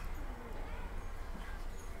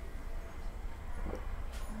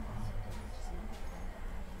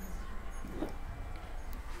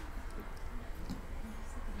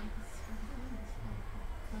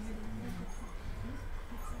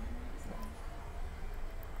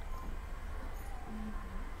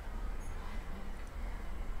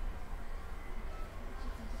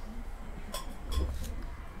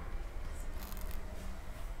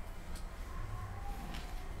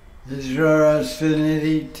 This is Radha Ras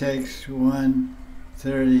Sudhanidhi, text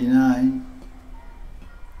 139.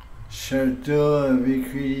 Shartula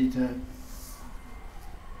Vikritita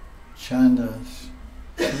Chandas.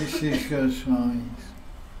 This is Goswamis.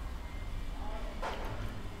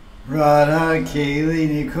 Radha Keli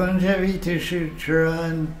Nikunja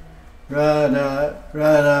Vitushucharan.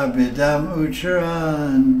 Radha Bidam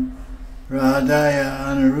Ucharan. Radhaya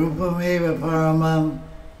Anurupameva Paramam.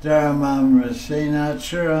 Dharmam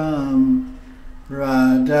Rasenacharam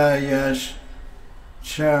Radhayash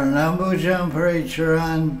Charanambujam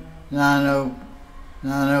Paricharan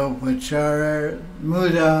Nanopachara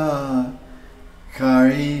Muda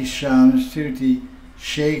Kari Shamstuti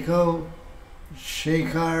Shekaro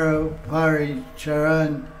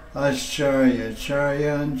Paricharan Ascharya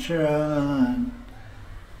Charyan Charan.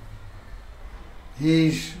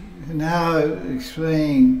 He's now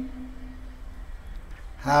explaining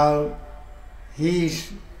how he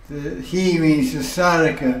means the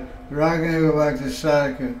sadhaka. We're not going to go back to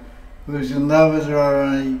sadhaka, who's in love with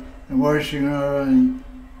Radharani and worshiping Radharani.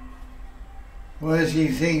 What does he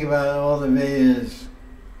think about all the Vedas?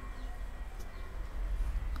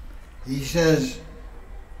 He says,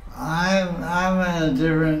 I'm in a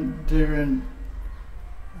different,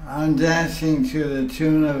 I'm dancing to the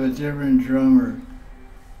tune of a different drummer.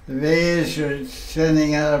 The Vedas are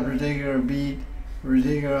sending out a particular beat,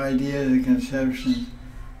 particular ideas and conceptions,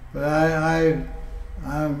 but I'm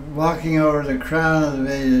walking over the crown of the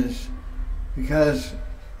Vedas because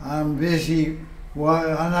I'm busy.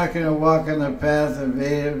 I'm not going to walk on the path of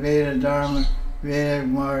Veda Dharma, Vedic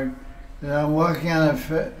mark. But I'm walking on a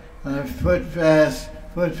footpath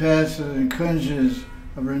of the kunjas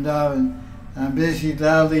of Vrindavan. I'm busy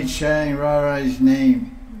loudly chanting Radharani's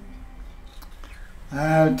name. I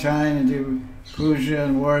have time to do puja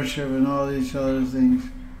and worship and all these other things.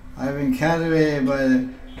 I've been captivated by the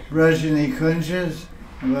Brajani kunjas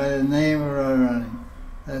and by the name of Radharani.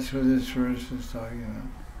 That's what this verse is talking about.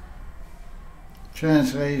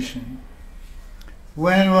 Translation.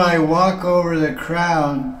 When I walk over the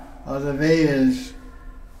crown of the Vedas,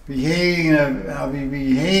 I'll be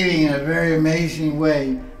behaving in a very amazing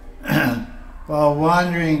way while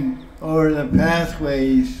wandering over the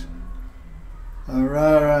pathways of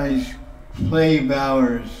Radharani's play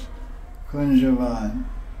bowers, Kunjavan.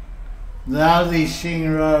 Loudly sing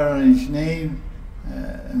Radharani's name,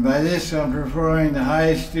 and by this I'm performing the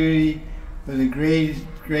highest duty with a great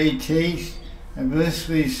taste and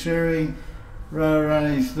blissfully serving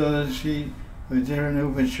Radharani's lotus feet with different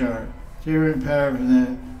upachar, different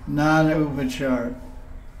paraphernalia, non-upachar.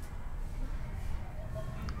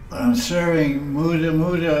 I'm serving muda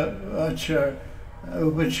upachar.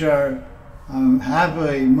 I'm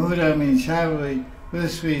happily, muda means happily,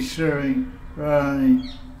 blissfully serving Radharani.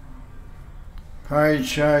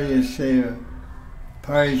 Paricharya seva.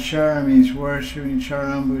 Parichara means worshipping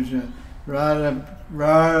Charanambuja. Radha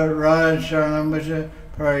Charanambuja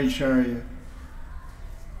Paricharya.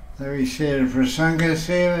 Then we say the Prasanga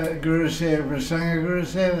seva, Guru seva, Prasanga Guru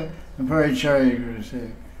seva, and Paricharya Guru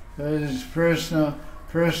seva. So this is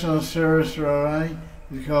personal service to Radharani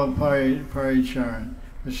is called Paricharan.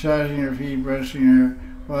 Massaging her feet, brushing her hair,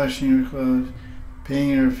 washing her clothes,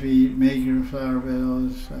 painting her feet, making her flower bed, all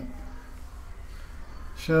this stuff.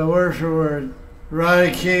 So word for word,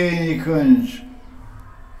 Radha Nikunj.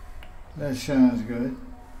 That sounds good.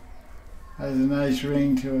 Has a nice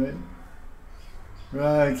ring to it.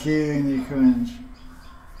 Radha Nikunj.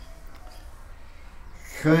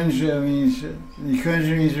 Nikunja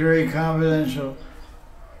means very confidential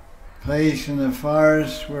place in the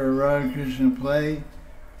forest where Radha Krishna play.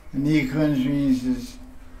 And Nikunj means it's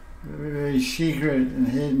very secret and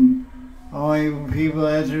hidden. Only people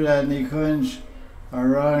enter that Nikunj are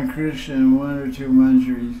Radha and Krishna and one or two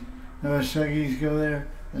manjaris. No Sakhis go there,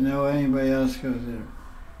 and no anybody else goes there.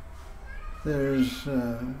 There's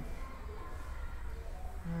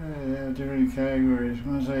different categories.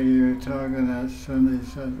 Once I gave a talk on that Sunday,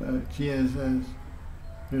 GSS.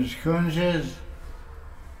 There's kunjas.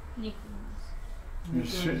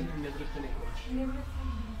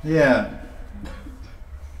 Yeah.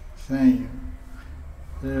 Thank you.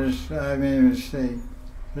 I made a mistake.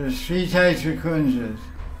 There's three types of kunjas.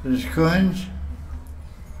 There's kunj,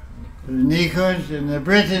 there's nikunj, and the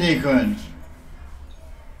Brita nikunj.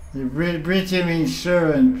 The Brita means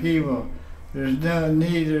servant, people. There's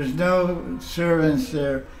no servants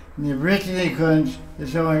there. In the Brita nikunj,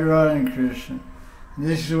 it's only Radha and Krishna. And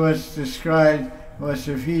this is what's described, what's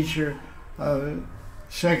the feature of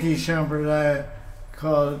Sakhi Sampradaya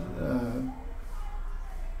called,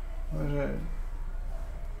 what is that?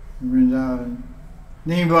 Vrindavan.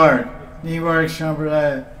 Nimbark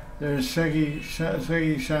Sampradaya. There's Sakhi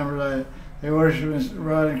Sampradaya. They worship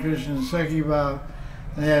Radha and Krishna and Sakhi Bhav.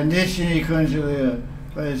 And they have Nitya Nikunja Lila.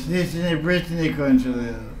 But it's Nitya Brita Nikunja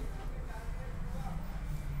Lila.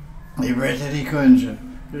 The Brita Nikunja.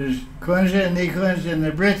 There's Kunja and Nikunja and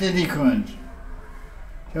the Brita Nikunja.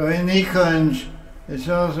 So in Nikunj, it's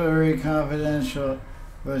also very confidential,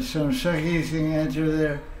 but some Sakhis can enter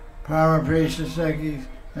there, Paramapresha Sakhis,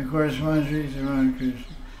 and of course Manjaris and Radha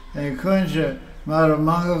Krishna. And Kunja, Madhav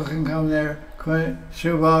Mangal can come there,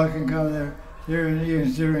 Subal can come there,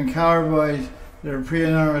 different cowboys that are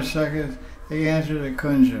pre-enormous Sakhis, they can enter the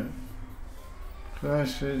Kunja. So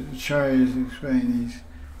that's the Acharyas explain these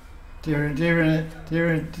different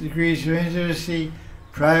degrees of intimacy,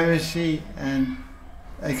 privacy, and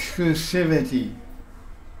exclusivity.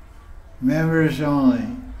 Members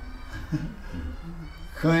only.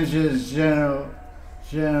 Kunja is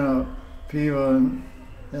general people in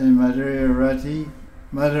Madhurya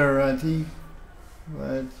Rati,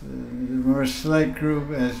 but the more select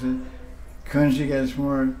group as the Kunja gets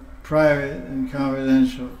more private and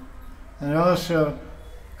confidential. And also,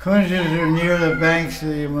 Kunjas are near the banks of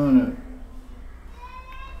the Yamuna.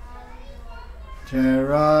 Jai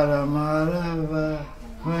Radha Madhava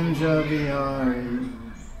Kunja Bihari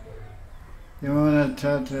Yamuna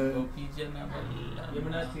Tata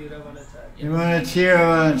Yamuna Tira.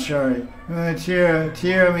 Yamuna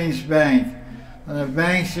Tira means bank. On the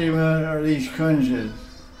banks of Yamuna are these kunjas.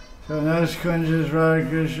 So in those kunjas, Radha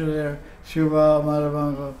Krishna there, Subal,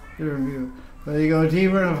 Madhavangal, different people. But you go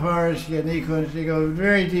deeper in the forest, you get nikunjas, you go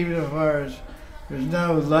very deep in the forest. There's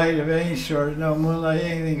no light of any sort, no moonlight,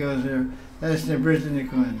 anything goes there. That's the Brita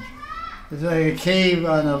Nikunj. It's like a cave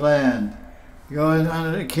on the land. You go in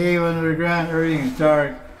under a cave under the ground, everything's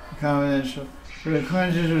dark and confidential. But the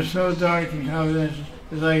kunjas are so dark and confidential,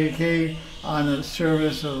 it's like a cave on the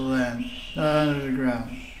surface of the land, not under the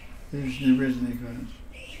ground. This is the Brita Nikunj.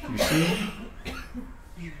 You see it?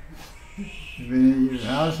 You've been in your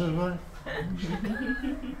house with one?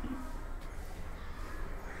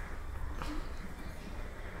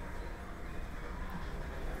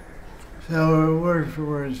 So word for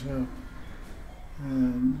word, so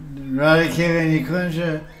Radha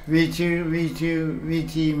Nikunja,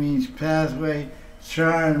 VT means pathway,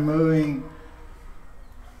 charan moving,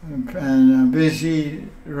 and busy,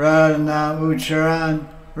 Radha Nam Ucharan.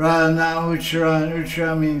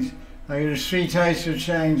 Ucharan means like there's three types of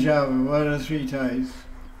Chang Java. What are the three types?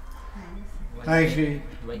 Actually,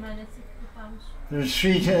 there's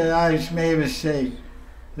three types. I just made a mistake.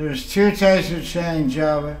 There's two types of Chang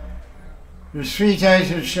Java. There's three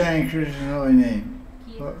types of Chang Krishna's holy name.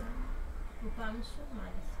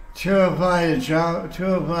 Two apply to Java,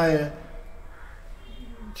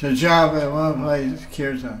 and one applies to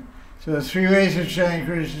Kirtan. So the three ways of Chang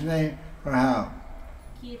Krishna's name are how?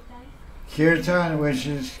 Kirtan, which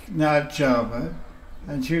is not Java,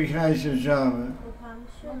 and two kinds of Java.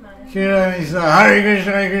 Kirtan means the Hare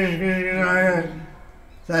Krishna, Hare Krishna, Krishna, Hare.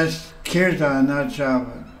 That's Kirtan, not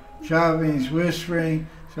Java. Java means whispering,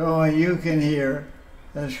 so only you can hear.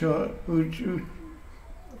 That's called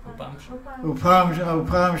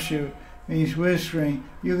Upamshu means whispering.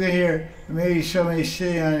 You can hear, maybe somebody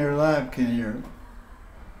sitting on your lap can hear.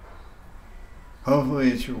 Hopefully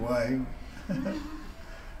it's your wife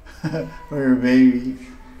or your baby.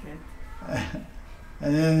 Okay.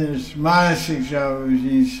 And then there's monastic japa, which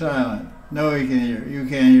means silent. Nobody can hear. You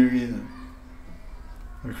can't hear either.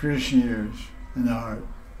 But Krishna hears in the heart.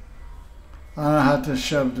 Anahata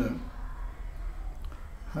Shabda.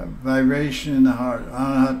 Vibration in the heart.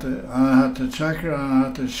 Anahata Chakra,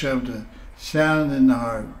 Anahata Shabda. Sound in the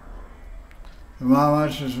heart. The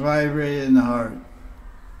Mahamantras vibrate in the heart.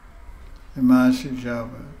 In monastic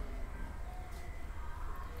japa.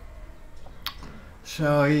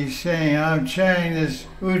 So he's saying, I'm chanting this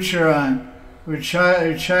Ucharan,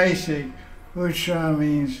 Uchaisik. Ucharan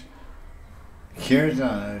means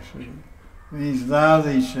kirtan, actually. It means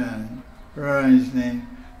loudly chanting Radharani's name.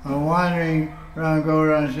 I'm wandering around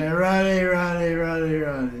Gauranga saying, Radhe, Radhe, Radhe,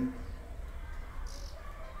 Radhe.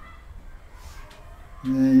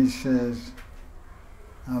 And then he says,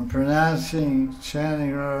 I'm pronouncing,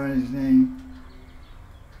 chanting Radharani's name.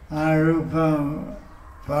 Anurupam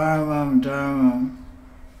Paramam Dharmam.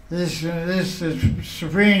 This is the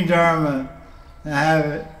supreme dharma, and I have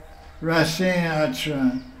it, Rasena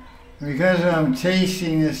Acharan. Because I'm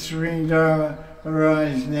tasting this supreme dharma around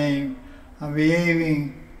his name, I'm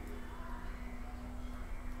behaving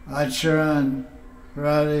Acharan,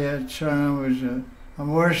 Radhe Acharan Vaja.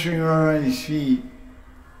 I'm worshiping around his feet.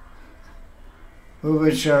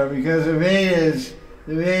 Upachar, because the Vedas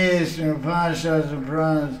and Upanishads and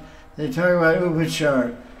Puranas, they talk about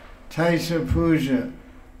upachar, types of puja,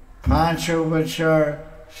 pancha upachar,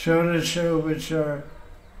 shodacha upachar,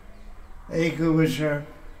 ekupachar.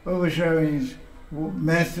 Upachar means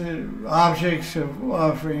method, objects of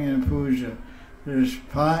offering in puja. There's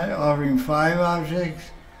offering 5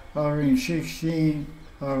 objects, offering 16,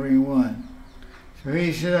 offering 1. So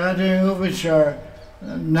he said, I'm doing upachar,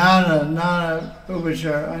 nana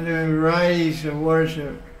upachar, I'm doing varieties of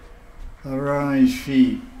worship around his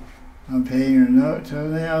feet. I'm painting her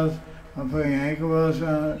toenails, I'm putting ankle belts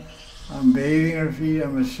on it, I'm bathing her feet,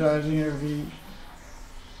 I'm massaging her feet,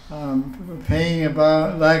 I'm painting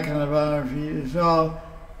about, lacquering about her feet. It's all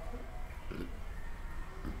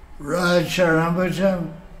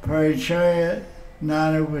Radharambhajam Paricharya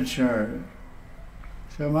Nanupachara.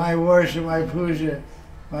 So my worship, my puja,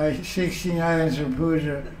 my 16 items of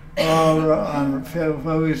puja, all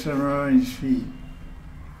focused on Radharani's feet.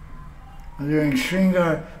 I'm doing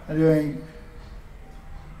Shringar, I'm doing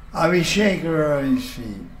Abhishek around his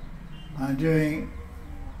feet. I'm doing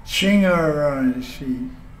Shringar around his feet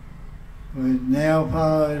with nail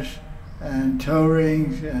polish and toe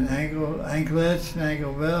rings and anklets and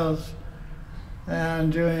ankle bells. And I'm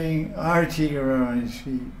doing arti around his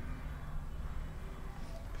feet.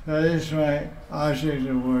 So this is my object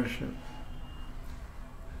of worship.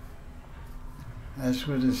 That's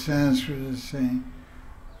what the Sanskrit is saying.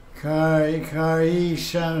 Kari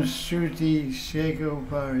Samstruti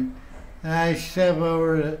Shekopari. And I step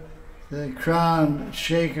over the crown,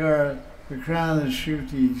 Shekar, the crown of the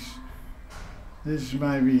Shrutis. This is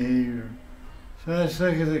my behavior. So let's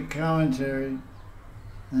look at the commentary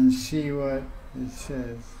and see what it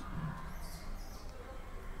says.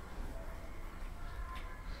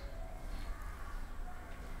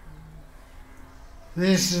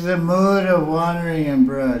 This is the mood of wandering in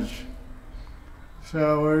Braj.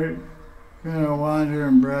 So we're going to wander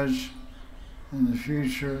in Braj in the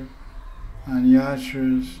future on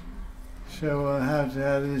yatras. So we'll have to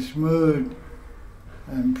have this mood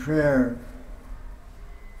and prayer.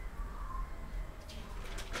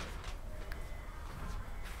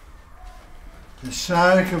 The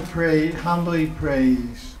sadhaka humbly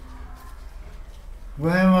prays,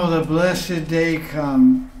 when will the blessed day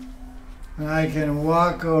come when I can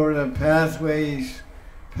walk over the pathways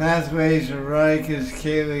of Radhika's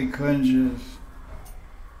Keli Kunjas,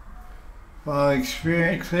 while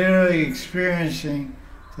clearly experiencing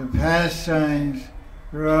the pastimes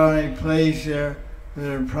Radharani plays there with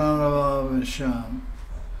her Pranaval Visham.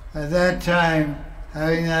 At that time,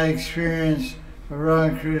 having that experience of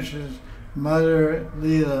Radha Krishna's Mother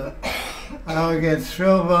Leela, I will get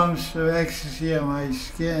thrill bumps of ecstasy on my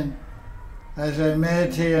skin as I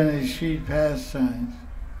meditate on these sweet pastimes.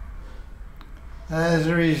 As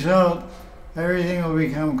a result, everything will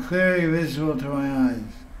become clearly visible to my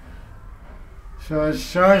eyes. So it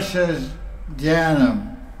starts as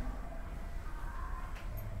dhyanam.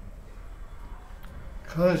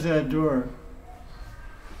 Close that door.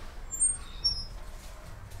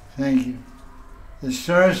 Thank you. It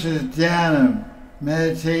starts as dhyanam,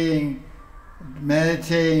 meditating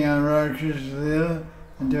on Radha Krishna's Leela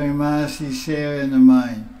and doing Manasi Seva in the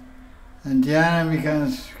mind. And dhyana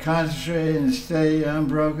becomes concentrated and steady,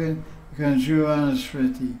 unbroken, becomes Jnana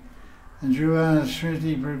Smriti. and Dhruva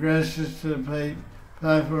Smriti progresses to the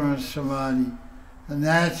platform of Samadhi. And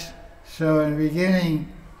that's, so in the beginning,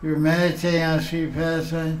 you're meditating on Sri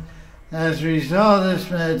Pastime. As a result of this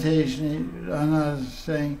meditation, Anna is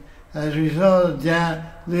saying, as a result of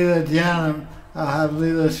Lila Dhyanam, I'll have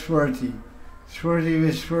Lila Spurti. Spurti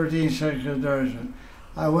Vispurti Sakha Darshan.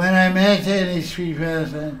 When I meditate in these three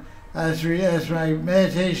pastimes, as my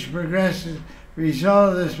meditation progresses,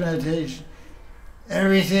 result of this meditation,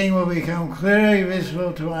 everything will become clearly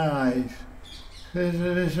visible to my eyes.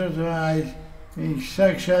 Visible to my eyes means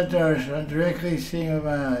Sakshat Darshan, directly seeing with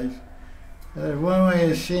my eyes. One way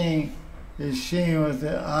of seeing is seeing with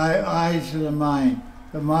the eyes of the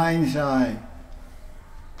mind's eye.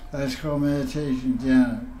 That's called meditation,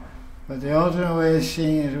 dhyana. But the ultimate way of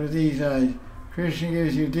seeing is with these eyes. Krishna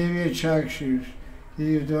gives you divya chakshus, gives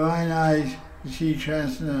you divine eyes to see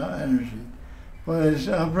transcendental energy. What is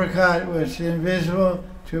apricot, what's invisible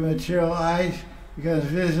to material eyes, becomes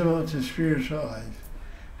visible to spiritual eyes.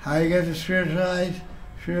 How you get to spiritual eyes?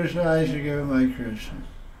 Spiritual eyes are given by Krishna.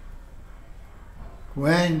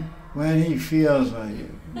 When he feels like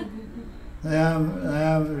it.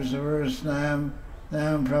 There's a verse, Nayam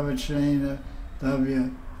Pravachanena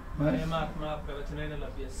Labhya.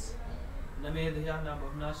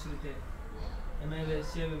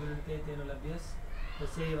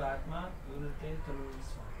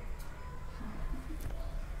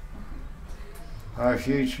 Our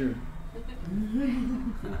future.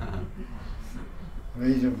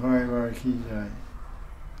 Rita Parivar Ki Jai.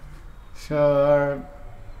 So our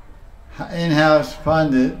in-house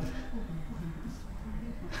pundit,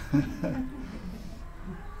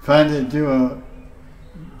 pundit duo,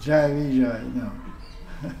 Jai Vijay, no.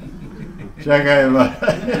 Jagai.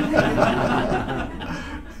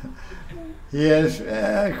 He has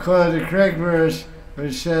quoted the correct verse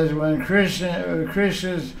which says when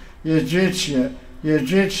Krishna's yajitya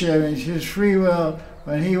means his free will,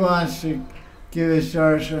 when he wants to give his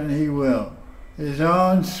darshan, he will. His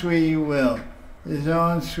own sweet will, his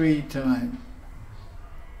own sweet time.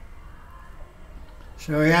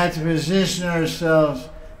 So we have to position ourselves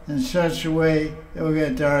in such a way that we'll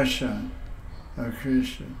get darshan of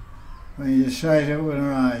Krishna when you decide to open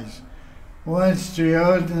our eyes. Once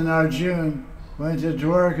Duryodhana and Arjuna went to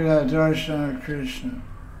Dwarka to have darshan of Krishna.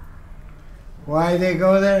 Why did they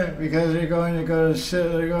go there? Because they're going to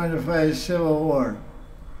fight a civil war.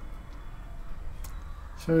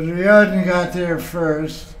 So Duryodhana got there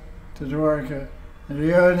first to Dwarka, and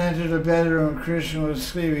Duryodhana entered the bedroom. Krishna was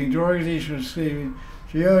sleeping. Dwarkadish was sleeping.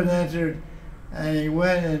 Duryodhana entered, and he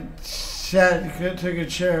went and took a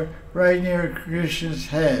chair right near Krishna's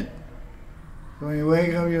head. When you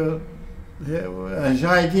wake up,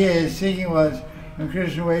 his thinking was, when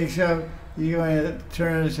Krishna wakes up, he's going to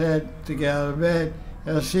turn his head to get out of bed.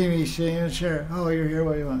 He'll see me sitting in the chair. Oh, you're here,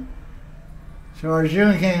 what do you want? So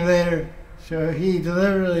Arjuna came later, so he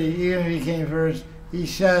deliberately, even if he came first, he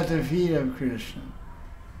sat at the feet of Krishna.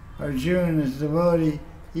 Arjuna is devotee,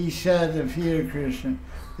 he sat at the feet of Krishna.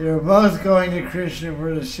 They were both going to Krishna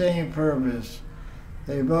for the same purpose.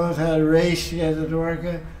 They both had a race to get to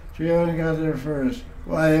Dwarka. Duryodhana got there first.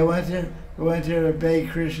 Why they went there? They went there to beg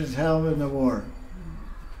Krishna's help in the war.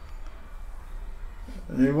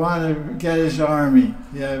 They wanted to get his army.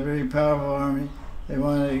 He had a very powerful army. They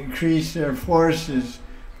wanted to increase their forces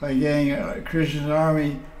by getting Krishna's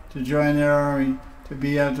army to join their army to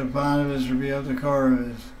beat out the Pandavas or beat out the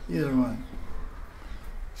Kauravas, either one.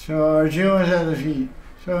 So Arjuna was at the feet.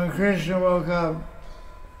 So when Krishna woke up,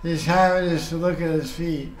 his habit is to look at his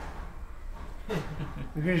feet.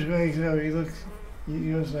 When Krishna wakes up,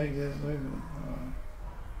 he goes like this, look, oh,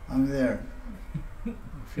 I'm there.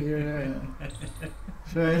 Feet are there.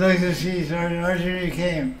 So he looks at his feet, so Arjuna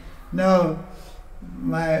came. No,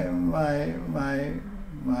 my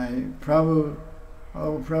Prabhu,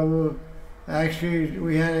 oh Prabhu, actually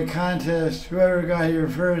we had a contest, whoever got here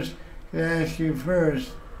first could ask you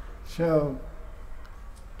first. So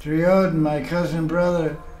Duryodhana, my cousin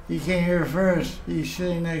brother, he came here first. He's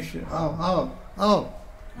sitting next to you. Oh.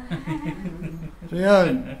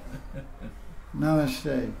 Duryodhana,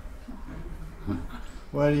 namaste.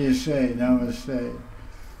 What do you say? Namaste.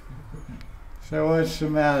 So what's the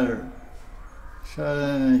matter? So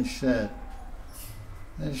then he said,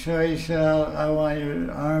 I want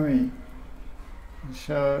your army. And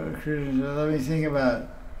so Krishna said, let me think about it.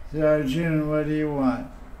 He said, Arjuna, what do you want?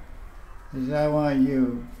 He said, I want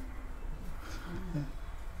you.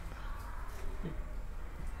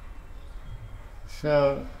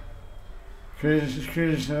 So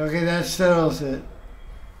Krishna said, okay, that settles it.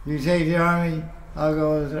 You take the army, I'll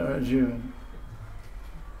go with Arjuna.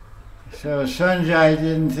 So Sanjay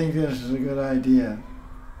didn't think this was a good idea.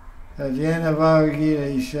 At the end of Bhagavad Gita,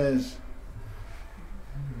 he says,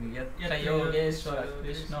 Yatra Yogeshwara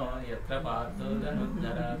Krishna Yatra Bharto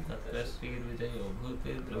Dhanudhara Tatra Sri Vijayo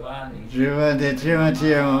Bhuti Dhruvani Srimati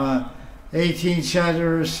Radharani, 18th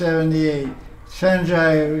chapter, verse 78.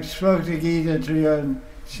 Sanjay, who spoke the Gita to Duryodhana,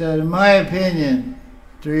 said, in my opinion,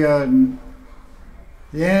 Duryodhana,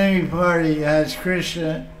 the enemy party has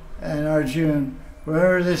Krishna and Arjuna.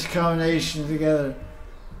 Wherever this combination together,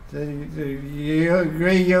 the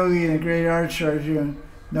great yogi and the great archer Arjuna,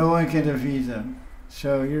 no one can defeat them.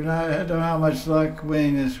 So don't have much luck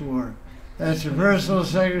winning this war. That's the personal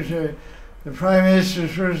secretary, the Prime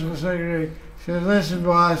Minister's personal secretary said, listen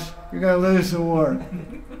boss, you're going to lose the war.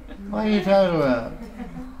 What are you talking about?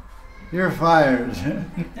 You're fired.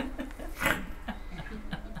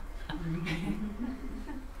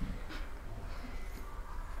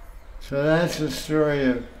 So that's the story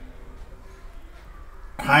of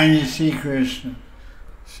trying to see Krishna.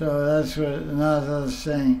 So that's what Nada is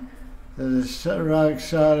saying, that the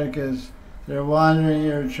sadhakas, they're wandering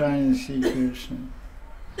here trying to see Krishna.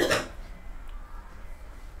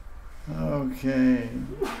 Okay.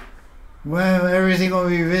 When everything will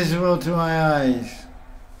be visible to my eyes.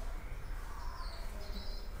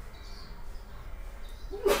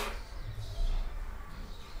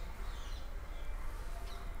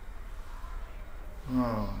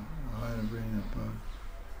 Oh, I want to bring the book.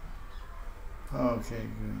 Okay,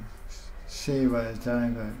 good. Saved by the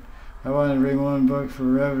time, but I want to bring one book for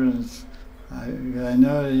reverence. I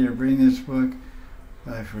know that you're bringing this book,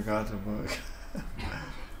 but I forgot the book.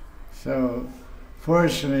 So,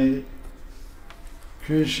 fortunately,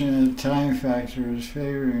 Krishna, the time factor, is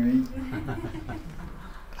favoring me.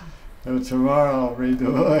 So tomorrow I'll read the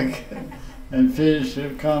book and finish the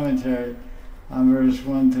commentary on verse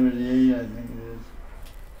 138, I think it is.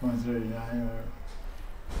 139 or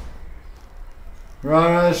Radha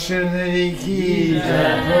Ras Sudhanidhi ki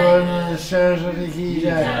jai, Prabhodananda Saraswatipad ki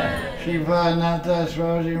jai, Srimati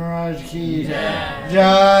Radharani Maharaj ki jai,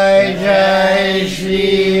 Jai Jai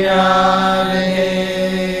Sri Radhe.